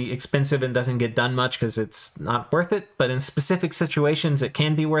usually expensive and doesn't get done much because it's not worth it. But in specific situations, it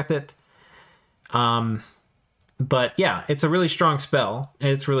can be worth it. But yeah, it's a really strong spell.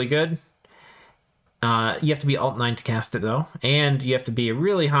 It's really good. You have to be Alt 9 to cast it, though. And you have to be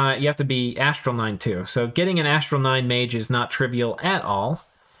really high. You have to be Astral 9, too. So getting an Astral 9 mage is not trivial at all.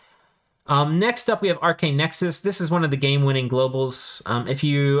 Next up, we have Arcane Nexus. This is one of the game-winning globals. If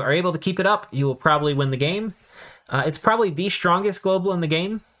you are able to keep it up, you will probably win the game. It's probably the strongest global in the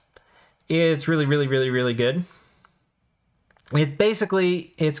game. It's really, really, really, really good.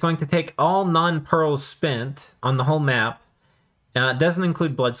 It's going to take all non-pearls spent on the whole map. It doesn't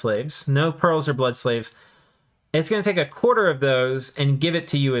include blood slaves. No pearls or blood slaves. It's going to take a quarter of those and give it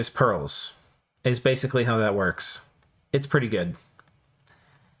to you as pearls, is basically how that works. It's pretty good.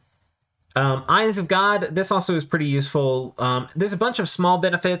 Eyes of God, this also is pretty useful. There's a bunch of small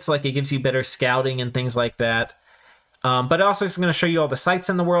benefits, like it gives you better scouting and things like that. But it also is going to show you all the sites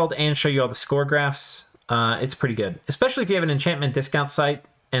in the world and show you all the score graphs. It's pretty good. Especially if you have an enchantment discount site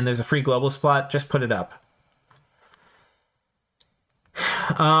and there's a free global spot, just put it up.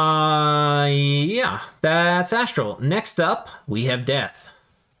 Yeah, that's Astral. Next up, we have Death.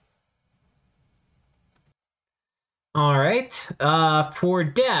 All right, for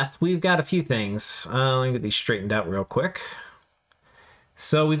Death, we've got a few things. Let me get these straightened out real quick.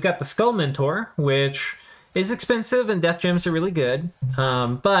 So we've got the Skull Mentor, which is expensive, and Death Gems are really good.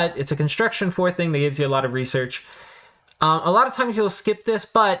 But it's a Construction 4 thing that gives you a lot of research. A lot of times you'll skip this,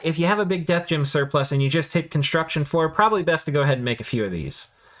 but if you have a big Death Gem surplus and you just hit Construction 4, probably best to go ahead and make a few of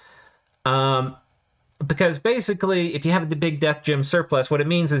these. Because basically, if you have the big Death Gem surplus, what it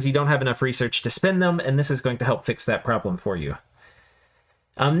means is you don't have enough research to spend them, and this is going to help fix that problem for you.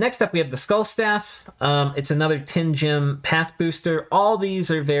 Next up, we have the Skull Staff. It's another 10 gem path booster. All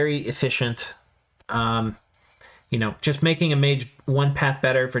these are very efficient. You know, just making a mage one path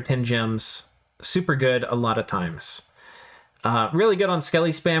better for 10 gems, super good a lot of times. Really good on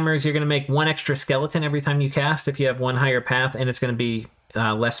Skelly Spammers. You're going to make one extra skeleton every time you cast if you have one higher path, and it's going to be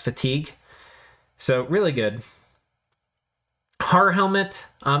less fatigue. So, really good. Horror Helmet.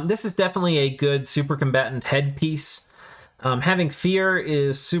 This is definitely a good super combatant headpiece. Having fear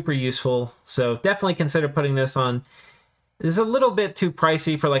is super useful, so definitely consider putting this on. It's a little bit too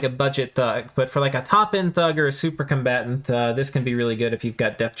pricey for like a budget thug, but for like a top-end thug or a super combatant, this can be really good if you've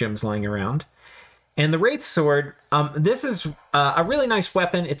got Death Gems lying around. And the Wraith Sword, this is a really nice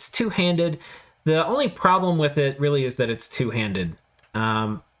weapon. It's two-handed. The only problem with it really is that it's two-handed.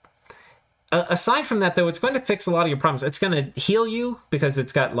 Aside from that, though, it's going to fix a lot of your problems. It's going to heal you because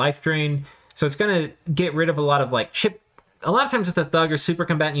it's got life drain. So it's going to get rid of a lot of like chip. A lot of times with a thug or super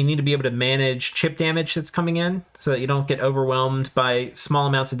combatant, you need to be able to manage chip damage that's coming in so that you don't get overwhelmed by small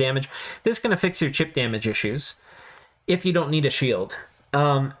amounts of damage. This is going to fix your chip damage issues if you don't need a shield.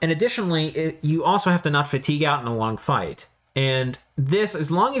 And additionally, you also have to not fatigue out in a long fight. And this,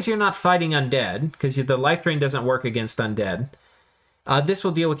 as long as you're not fighting undead, because the life drain doesn't work against undead, this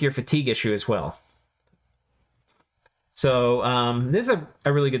will deal with your fatigue issue as well. So this is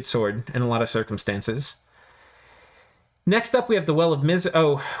a really good sword in a lot of circumstances. Next up, we have the Well of Misery.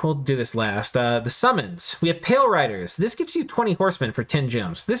 Oh, we'll do this last. The summons. We have Pale Riders. This gives you 20 horsemen for 10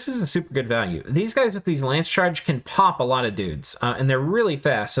 gems. This is a super good value. These guys with these lance charge can pop a lot of dudes, and they're really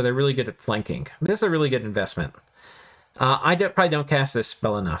fast, so they're really good at flanking. This is a really good investment. I probably don't cast this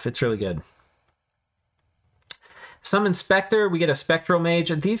spell enough. It's really good. Summon Spectre. We get a Spectral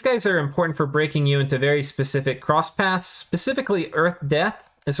Mage. These guys are important for breaking you into very specific cross paths. Specifically, Earth Death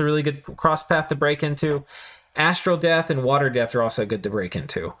is a really good cross path to break into. Astral Death and Water Death are also good to break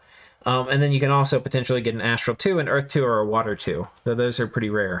into. And then you can also potentially get an Astral 2, an Earth 2, or a Water 2, though those are pretty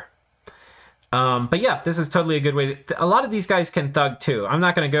rare. But yeah, this is totally a good way to... A lot of these guys can thug too. I'm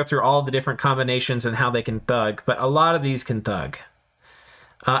not going to go through all the different combinations and how they can thug, but a lot of these can thug.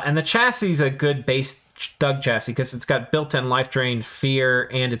 And the chassis is a good base thug chassis because it's got built-in life drain, fear,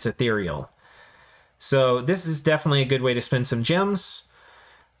 and it's ethereal. So this is definitely a good way to spend some gems.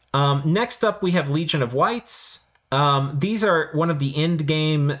 Next up, we have Legion of Wights. These are one of the end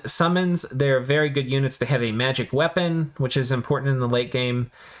game summons. They're very good units. They have a magic weapon, which is important in the late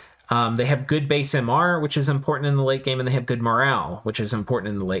game. They have good base MR, which is important in the late game, and they have good morale, which is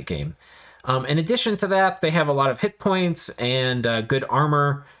important in the late game. In addition to that, they have a lot of hit points and good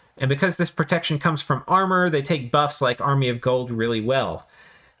armor. And because this protection comes from armor, they take buffs like Army of Gold really well.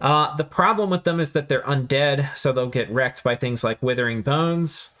 The problem with them is that they're undead, so they'll get wrecked by things like Withering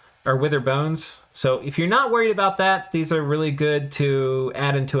Bones. Or Wither Bones. So if you're not worried about that, these are really good to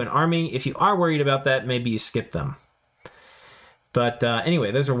add into an army. If you are worried about that, maybe you skip them. But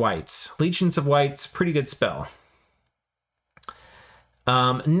anyway, those are Wights. Legions of Wights, pretty good spell.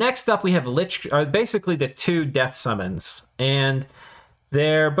 Next up, we have Lich, basically the two death summons. And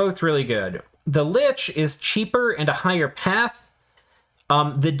they're both really good. The Lich is cheaper and a higher path.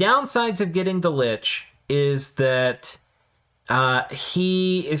 The downsides of getting the Lich is that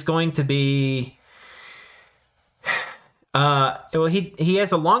he is going to be... well, he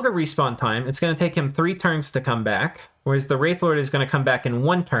has a longer respawn time. It's going to take him 3 turns to come back, whereas the Wraithlord is going to come back in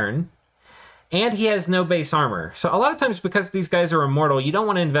 1 turn. And he has no base armor. So a lot of times, because these guys are immortal, you don't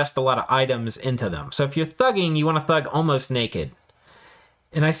want to invest a lot of items into them. So if you're thugging, you want to thug almost naked.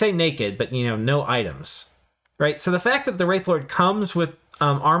 And I say naked, but, you know, no items. Right? So the fact that the Wraithlord comes with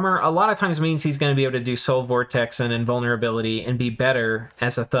armor a lot of times means he's going to be able to do Soul Vortex and Invulnerability and be better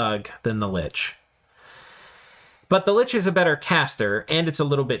as a thug than the Lich. But the Lich is a better caster, and it's a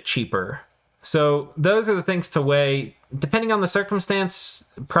little bit cheaper. So those are the things to weigh. Depending on the circumstance,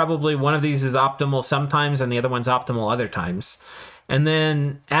 probably one of these is optimal sometimes and the other one's optimal other times. And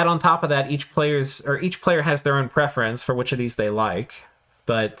then add on top of that, each player has their own preference for which of these they like.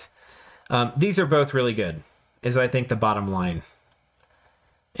 But these are both really good, is I think the bottom line.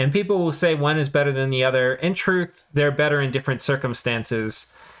 And people will say one is better than the other. In truth, they're better in different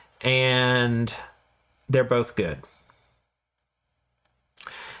circumstances, and they're both good.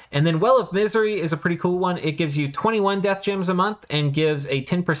 And then Well of Misery is a pretty cool one. It gives you 21 death gems a month and gives a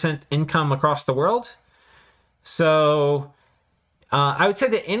 10% income across the world. So I would say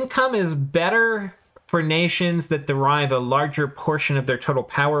the income is better for nations that derive a larger portion of their total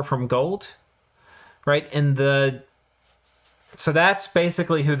power from gold, right? So that's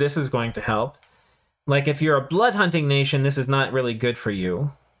basically who this is going to help. Like if you're a blood hunting nation, this is not really good for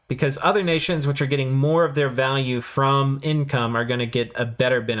you, because other nations which are getting more of their value from income are going to get a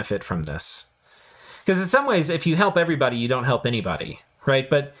better benefit from this. Because in some ways, if you help everybody, you don't help anybody, right?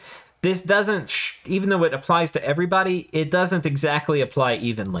 But this doesn't, even though it applies to everybody, it doesn't exactly apply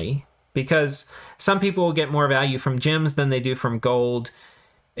evenly, because some people will get more value from gems than they do from gold.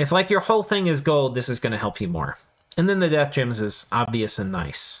 If like your whole thing is gold, this is going to help you more. And then the death gems is obvious and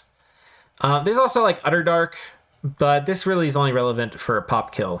nice. There's also like Utterdark, but this really is only relevant for a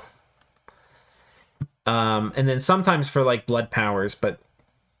pop kill. And then sometimes for like blood powers, but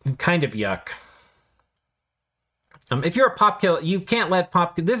kind of yuck. If you're a pop kill, you can't let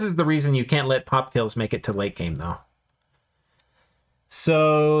this is the reason you can't let pop kills make it to late game though.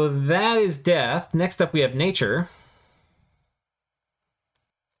 So that is death. Next up, we have nature.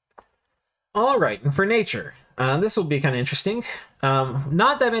 All right, and for nature, this will be kind of interesting.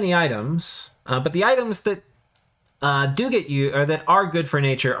 Not that many items, but the items that do get you, or that are good for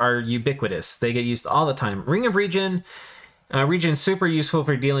nature, are ubiquitous. They get used all the time. Ring of Regen. Regen's super useful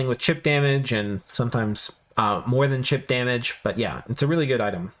for dealing with chip damage and sometimes more than chip damage. But yeah, it's a really good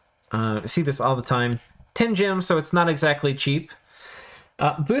item. I see this all the time. 10 gems, so it's not exactly cheap.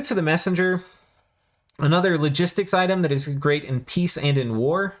 Boots of the Messenger. Another logistics item that is great in peace and in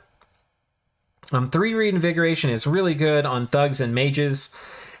war. 3 reinvigoration is really good on thugs and mages.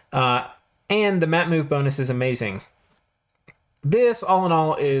 And the map move bonus is amazing. This, all in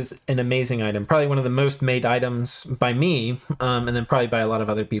all, is an amazing item. Probably one of the most made items by me, and then probably by a lot of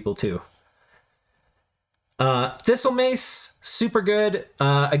other people too. Thistle Mace, super good.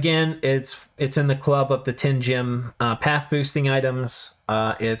 Again, it's in the club of the 10 gem path boosting items.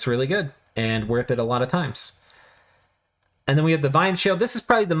 It's really good and worth it a lot of times. And then we have the Vine Shield. This is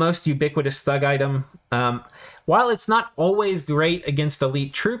probably the most ubiquitous thug item. While it's not always great against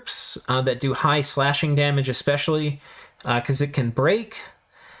elite troops that do high slashing damage, especially because it can break,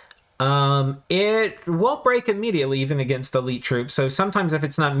 it won't break immediately even against elite troops. So sometimes if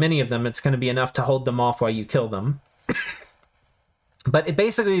it's not many of them, it's going to be enough to hold them off while you kill them. But it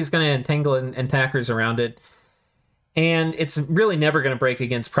basically is going to entangle attackers around it. And it's really never going to break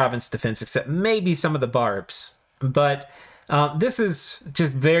against province defense, except maybe some of the barbs. But this is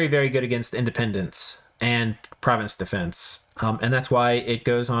just very, very good against independence and province defense. And that's why it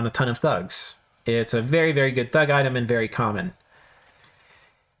goes on a ton of thugs. It's a very, very good thug item and very common.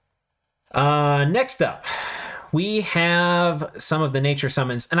 Next up, we have some of the nature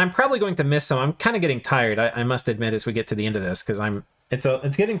summons. And I'm probably going to miss some. I'm kind of getting tired, I must admit, as we get to the end of this, because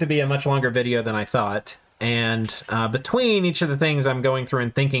it's getting to be a much longer video than I thought. And between each of the things, I'm going through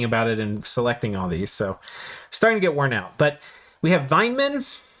and thinking about it and selecting all these. So starting to get worn out. But we have Vinemen.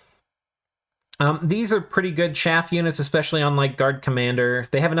 These are pretty good chaff units, especially on like Guard Commander.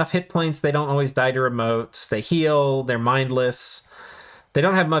 They have enough hit points. They don't always die to remotes. They heal. They're mindless. They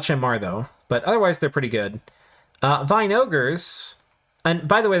don't have much MR though, but otherwise they're pretty good. Vine Ogres. And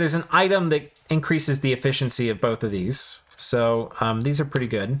by the way, there's an item that increases the efficiency of both of these. So these are pretty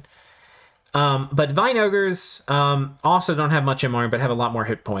good. But Vine Ogres also don't have much MR, but have a lot more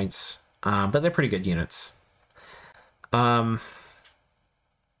hit points. But they're pretty good units. And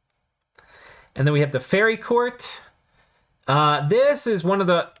then we have the Fairy Court. This is one of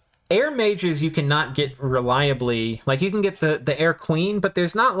the air mages you cannot get reliably. Like, you can get the Air Queen, but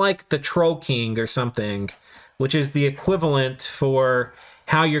there's not like the Troll King or something, which is the equivalent for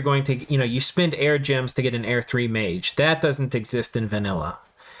how you're going to, you spend air gems to get an Air 3 mage. That doesn't exist in vanilla,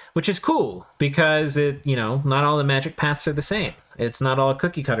 which is cool because not all the magic paths are the same. It's not all a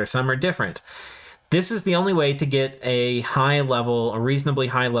cookie cutter. Some are different. This is the only way to get a reasonably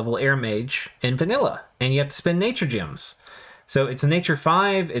high level air mage in vanilla, and you have to spend nature gems. So it's a nature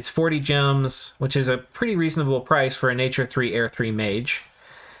 5, it's 40 gems, which is a pretty reasonable price for a nature 3 air 3 mage.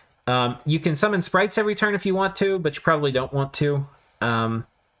 You can summon sprites every turn if you want to, but you probably don't want to.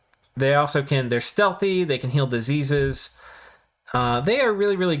 They're stealthy, they can heal diseases. They are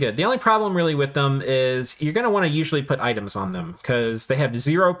really, really good. The only problem really with them is you're going to want to usually put items on them because they have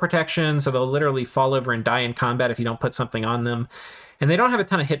 0 protection, so they'll literally fall over and die in combat if you don't put something on them. And they don't have a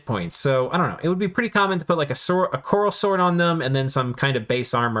ton of hit points, so I don't know. It would be pretty common to put like a coral sword on them and then some kind of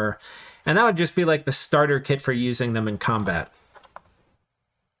base armor. And that would just be like the starter kit for using them in combat.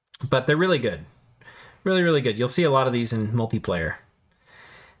 But they're really good. Really, really good. You'll see a lot of these in multiplayer.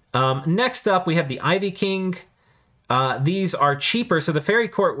 Next up, we have the Ivy King. These are cheaper. So the Fairy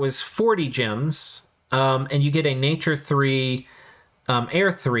Court was 40 gems, and you get a Nature 3,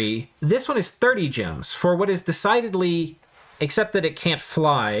 Air 3. This one is 30 gems for what is decidedly, except that it can't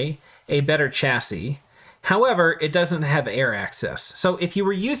fly, a better chassis. However, it doesn't have air access. So if you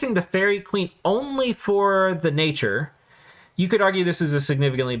were using the Fairy Queen only for the nature, you could argue this is a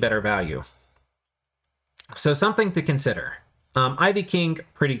significantly better value. So something to consider. Ivy King,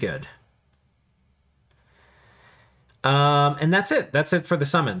 pretty good. And that's it. That's it for the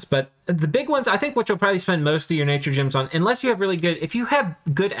summons. But the big ones, I think what you'll probably spend most of your nature gems on, unless you have really good, if you have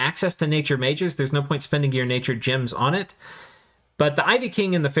good access to nature mages, there's no point spending your nature gems on it. But the Ivy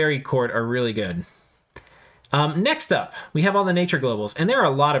King and the Fairy Court are really good. Next up, we have all the nature globals, and there are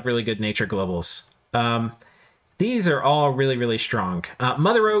a lot of really good nature globals. These are all really, really strong.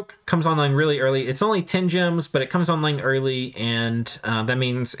 Mother Oak comes online really early. It's only 10 gems, but it comes online early, and that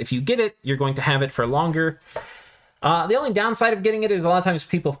means if you get it, you're going to have it for longer. The only downside of getting it is a lot of times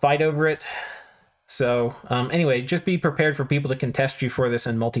people fight over it. So anyway, just be prepared for people to contest you for this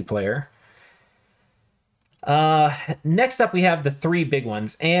in multiplayer. Next up, we have the 3 big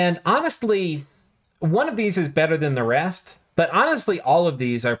ones. And honestly, one of these is better than the rest. But honestly, all of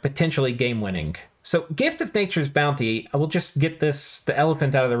these are potentially game-winning. So Gift of Nature's Bounty, I will just get the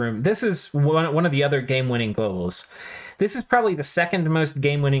elephant out of the room. This is one of the other game-winning globals. This is probably the second most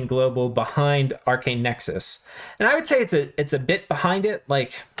game-winning global behind Arcane Nexus. And I would say it's a bit behind it.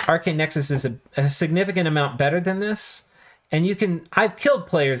 Like, Arcane Nexus is a significant amount better than this. And I've killed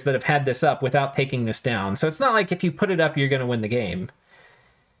players that have had this up without taking this down. So it's not like if you put it up, you're going to win the game.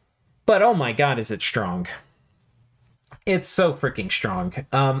 But oh my god, is it strong. It's so freaking strong.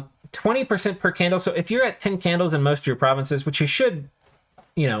 20% per candle. So if you're at 10 candles in most of your provinces, which you should,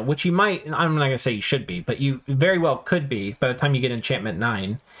 which you might, I'm not going to say you should be, but you very well could be by the time you get enchantment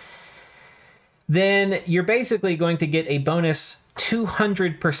 9, then you're basically going to get a bonus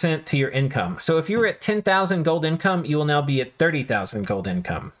 200% to your income. So if you were at 10,000 gold income, you will now be at 30,000 gold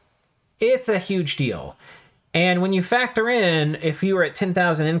income. It's a huge deal. And when you factor in, if you were at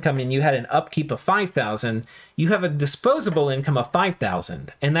 10,000 income and you had an upkeep of 5,000, you have a disposable income of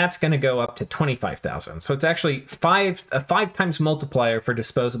 5,000, and that's going to go up to 25,000. So it's actually a 5 times multiplier for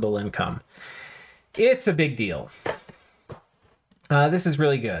disposable income. It's a big deal. This is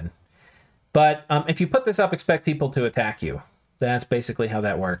really good. But if you put this up, expect people to attack you. That's basically how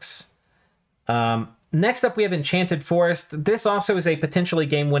that works. Next up, we have Enchanted Forest. This also is a potentially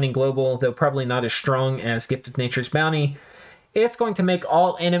game-winning global, though probably not as strong as Gift of Nature's Bounty. It's going to make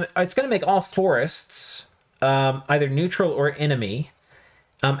all forests, either neutral or enemy,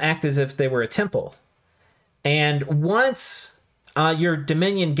 act as if they were a temple. And once your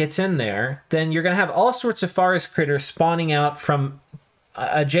Dominion gets in there, then you're going to have all sorts of forest critters spawning out from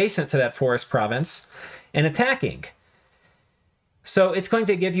adjacent to that forest province and attacking. So it's going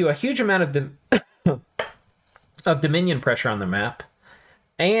to give you a huge amount of Dominion pressure on the map,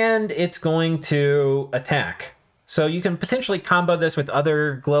 and it's going to attack. So you can potentially combo this with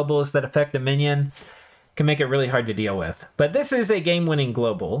other globals that affect Dominion. Can make it really hard to deal with. But this is a game-winning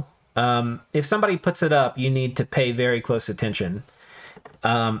global. If somebody puts it up, you need to pay very close attention.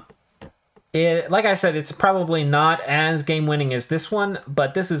 Like I said, it's probably not as game-winning as this one,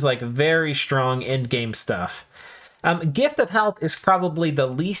 but this is like very strong end-game stuff. Gift of Health is probably the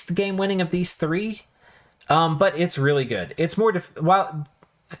least game-winning of these 3. But it's really good. It's more, while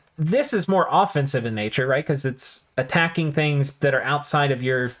this is more offensive in nature, right? Because it's attacking things that are outside of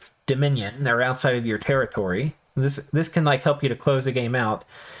your dominion, or outside of your territory. This can like help you to close a game out.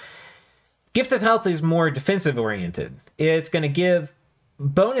 Gift of Health is more defensive oriented. It's going to give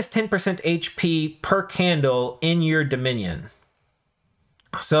bonus 10% HP per candle in your dominion.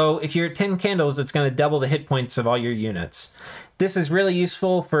 So if you're at 10 candles, it's going to double the hit points of all your units. This is really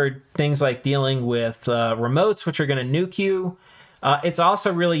useful for things like dealing with remotes, which are going to nuke you. It's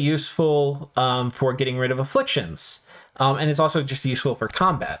also really useful for getting rid of afflictions. And it's also just useful for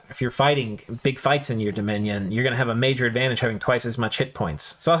combat. If you're fighting big fights in your Dominion, you're going to have a major advantage having twice as much hit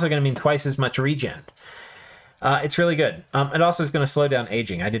points. It's also going to mean twice as much regen. It's really good. It also is going to slow down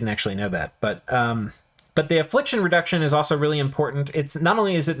aging. I didn't actually know that. But the affliction reduction is also really important. It's not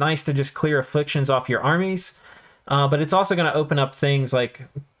only is it nice to just clear afflictions off your armies, but it's also going to open up things like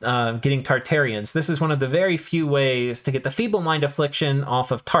getting Tartarians. This is one of the very few ways to get the Feeble Mind affliction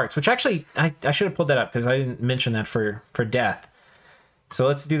off of Tarts, which actually, I should have pulled that up because I didn't mention that for death. So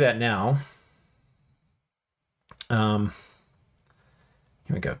let's do that now. Here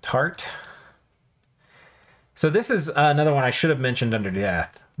we go, Tart. So this is another one I should have mentioned under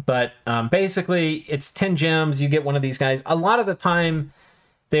death. But basically, it's 10 gems. You get one of these guys. A lot of the time,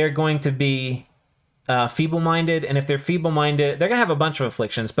 they're going to be feeble-minded, and if they're feeble-minded, they're gonna have a bunch of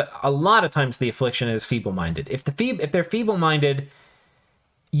afflictions, but a lot of times the affliction is feeble-minded. If they're feeble-minded,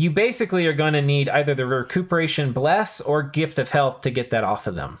 you basically are going to need either the Recuperation Bless or Gift of Health to get that off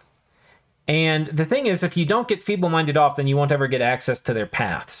of them. And the thing is, if you don't get feeble-minded off, then you won't ever get access to their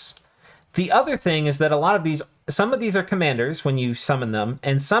paths. The other thing is that some of these are commanders when you summon them,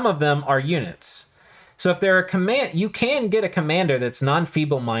 and some of them are units. So if they're you can get a commander that's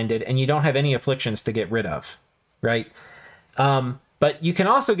non-feeble-minded and you don't have any afflictions to get rid of, right? But you can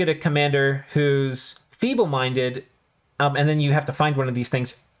also get a commander who's feeble-minded, and then you have to find one of these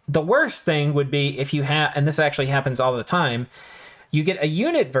things. The worst thing would be if you have, and this actually happens all the time, you get a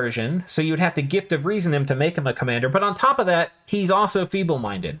unit version, so you would have to Gift of Reason him to make him a commander, but on top of that, he's also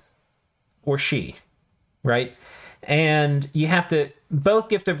feeble-minded, or she, right? And you have to both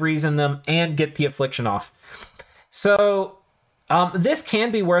Gift of Reason them and get the affliction off. So this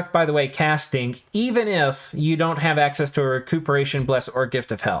can be worth, by the way, casting, even if you don't have access to a Recuperation Bless or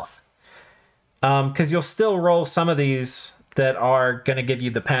Gift of Health. because you'll still roll some of these that are going to give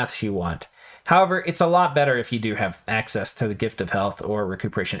you the paths you want. However, it's a lot better if you do have access to the Gift of Health or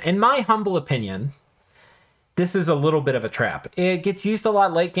Recuperation. In my humble opinion, this is a little bit of a trap. It gets used a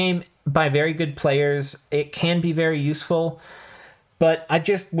lot late game by very good players. It can be very useful, but I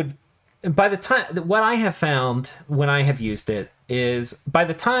just would... By the time... What I have found when I have used it is by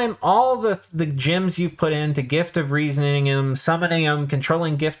the time all the gems you've put into Gift of Reasoning them, summoning them,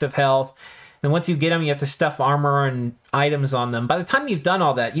 controlling Gift of Health, and once you get them, you have to stuff armor and items on them. By the time you've done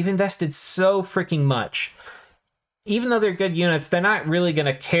all that, you've invested so freaking much. Even though they're good units, they're not really going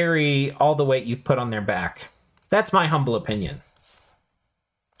to carry all the weight you've put on their back. That's my humble opinion.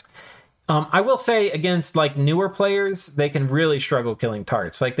 I will say against like newer players, they can really struggle killing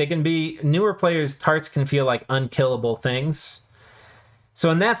tarts. Like they can be newer players, tarts can feel like unkillable things. So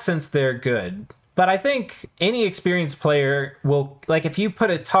in that sense, they're good. But I think any experienced player will, like if you put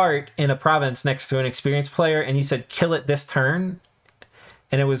a tart in a province next to an experienced player and you said kill it this turn,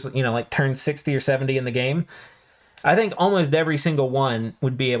 and it was, you know, like turn 60 or 70 in the game, I think almost every single one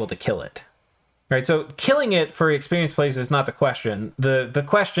would be able to kill it. Right, so killing it for experienced players is not the question. The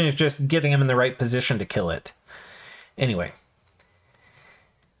question is just getting them in the right position to kill it. Anyway.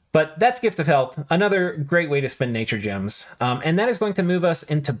 But that's Gift of Health, another great way to spend nature gems. And that is going to move us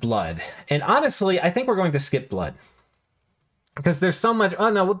into Blood. And honestly, I think we're going to skip Blood. Because there's so much... Oh,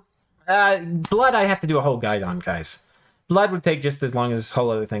 no. Blood I have to do a whole guide on, guys. Blood would take just as long as this whole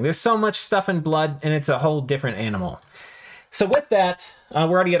other thing. There's so much stuff in Blood, and it's a whole different animal. So with that, we're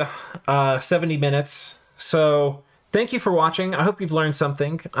already at 70 minutes. So thank you for watching. I hope you've learned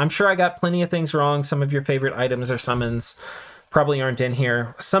something. I'm sure I got plenty of things wrong. Some of your favorite items or summons probably aren't in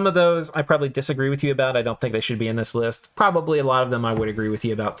here. Some of those I probably disagree with you about. I don't think they should be in this list. Probably a lot of them I would agree with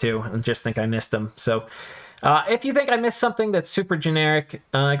you about too, and just think I missed them. So if you think I missed something that's super generic,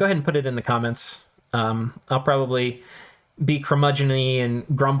 go ahead and put it in the comments. I'll probably be curmudgeon-y and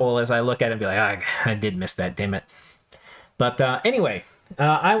grumble as I look at it and be like, oh, I did miss that, damn it. But anyway,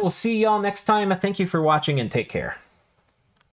 I will see y'all next time. Thank you for watching and take care.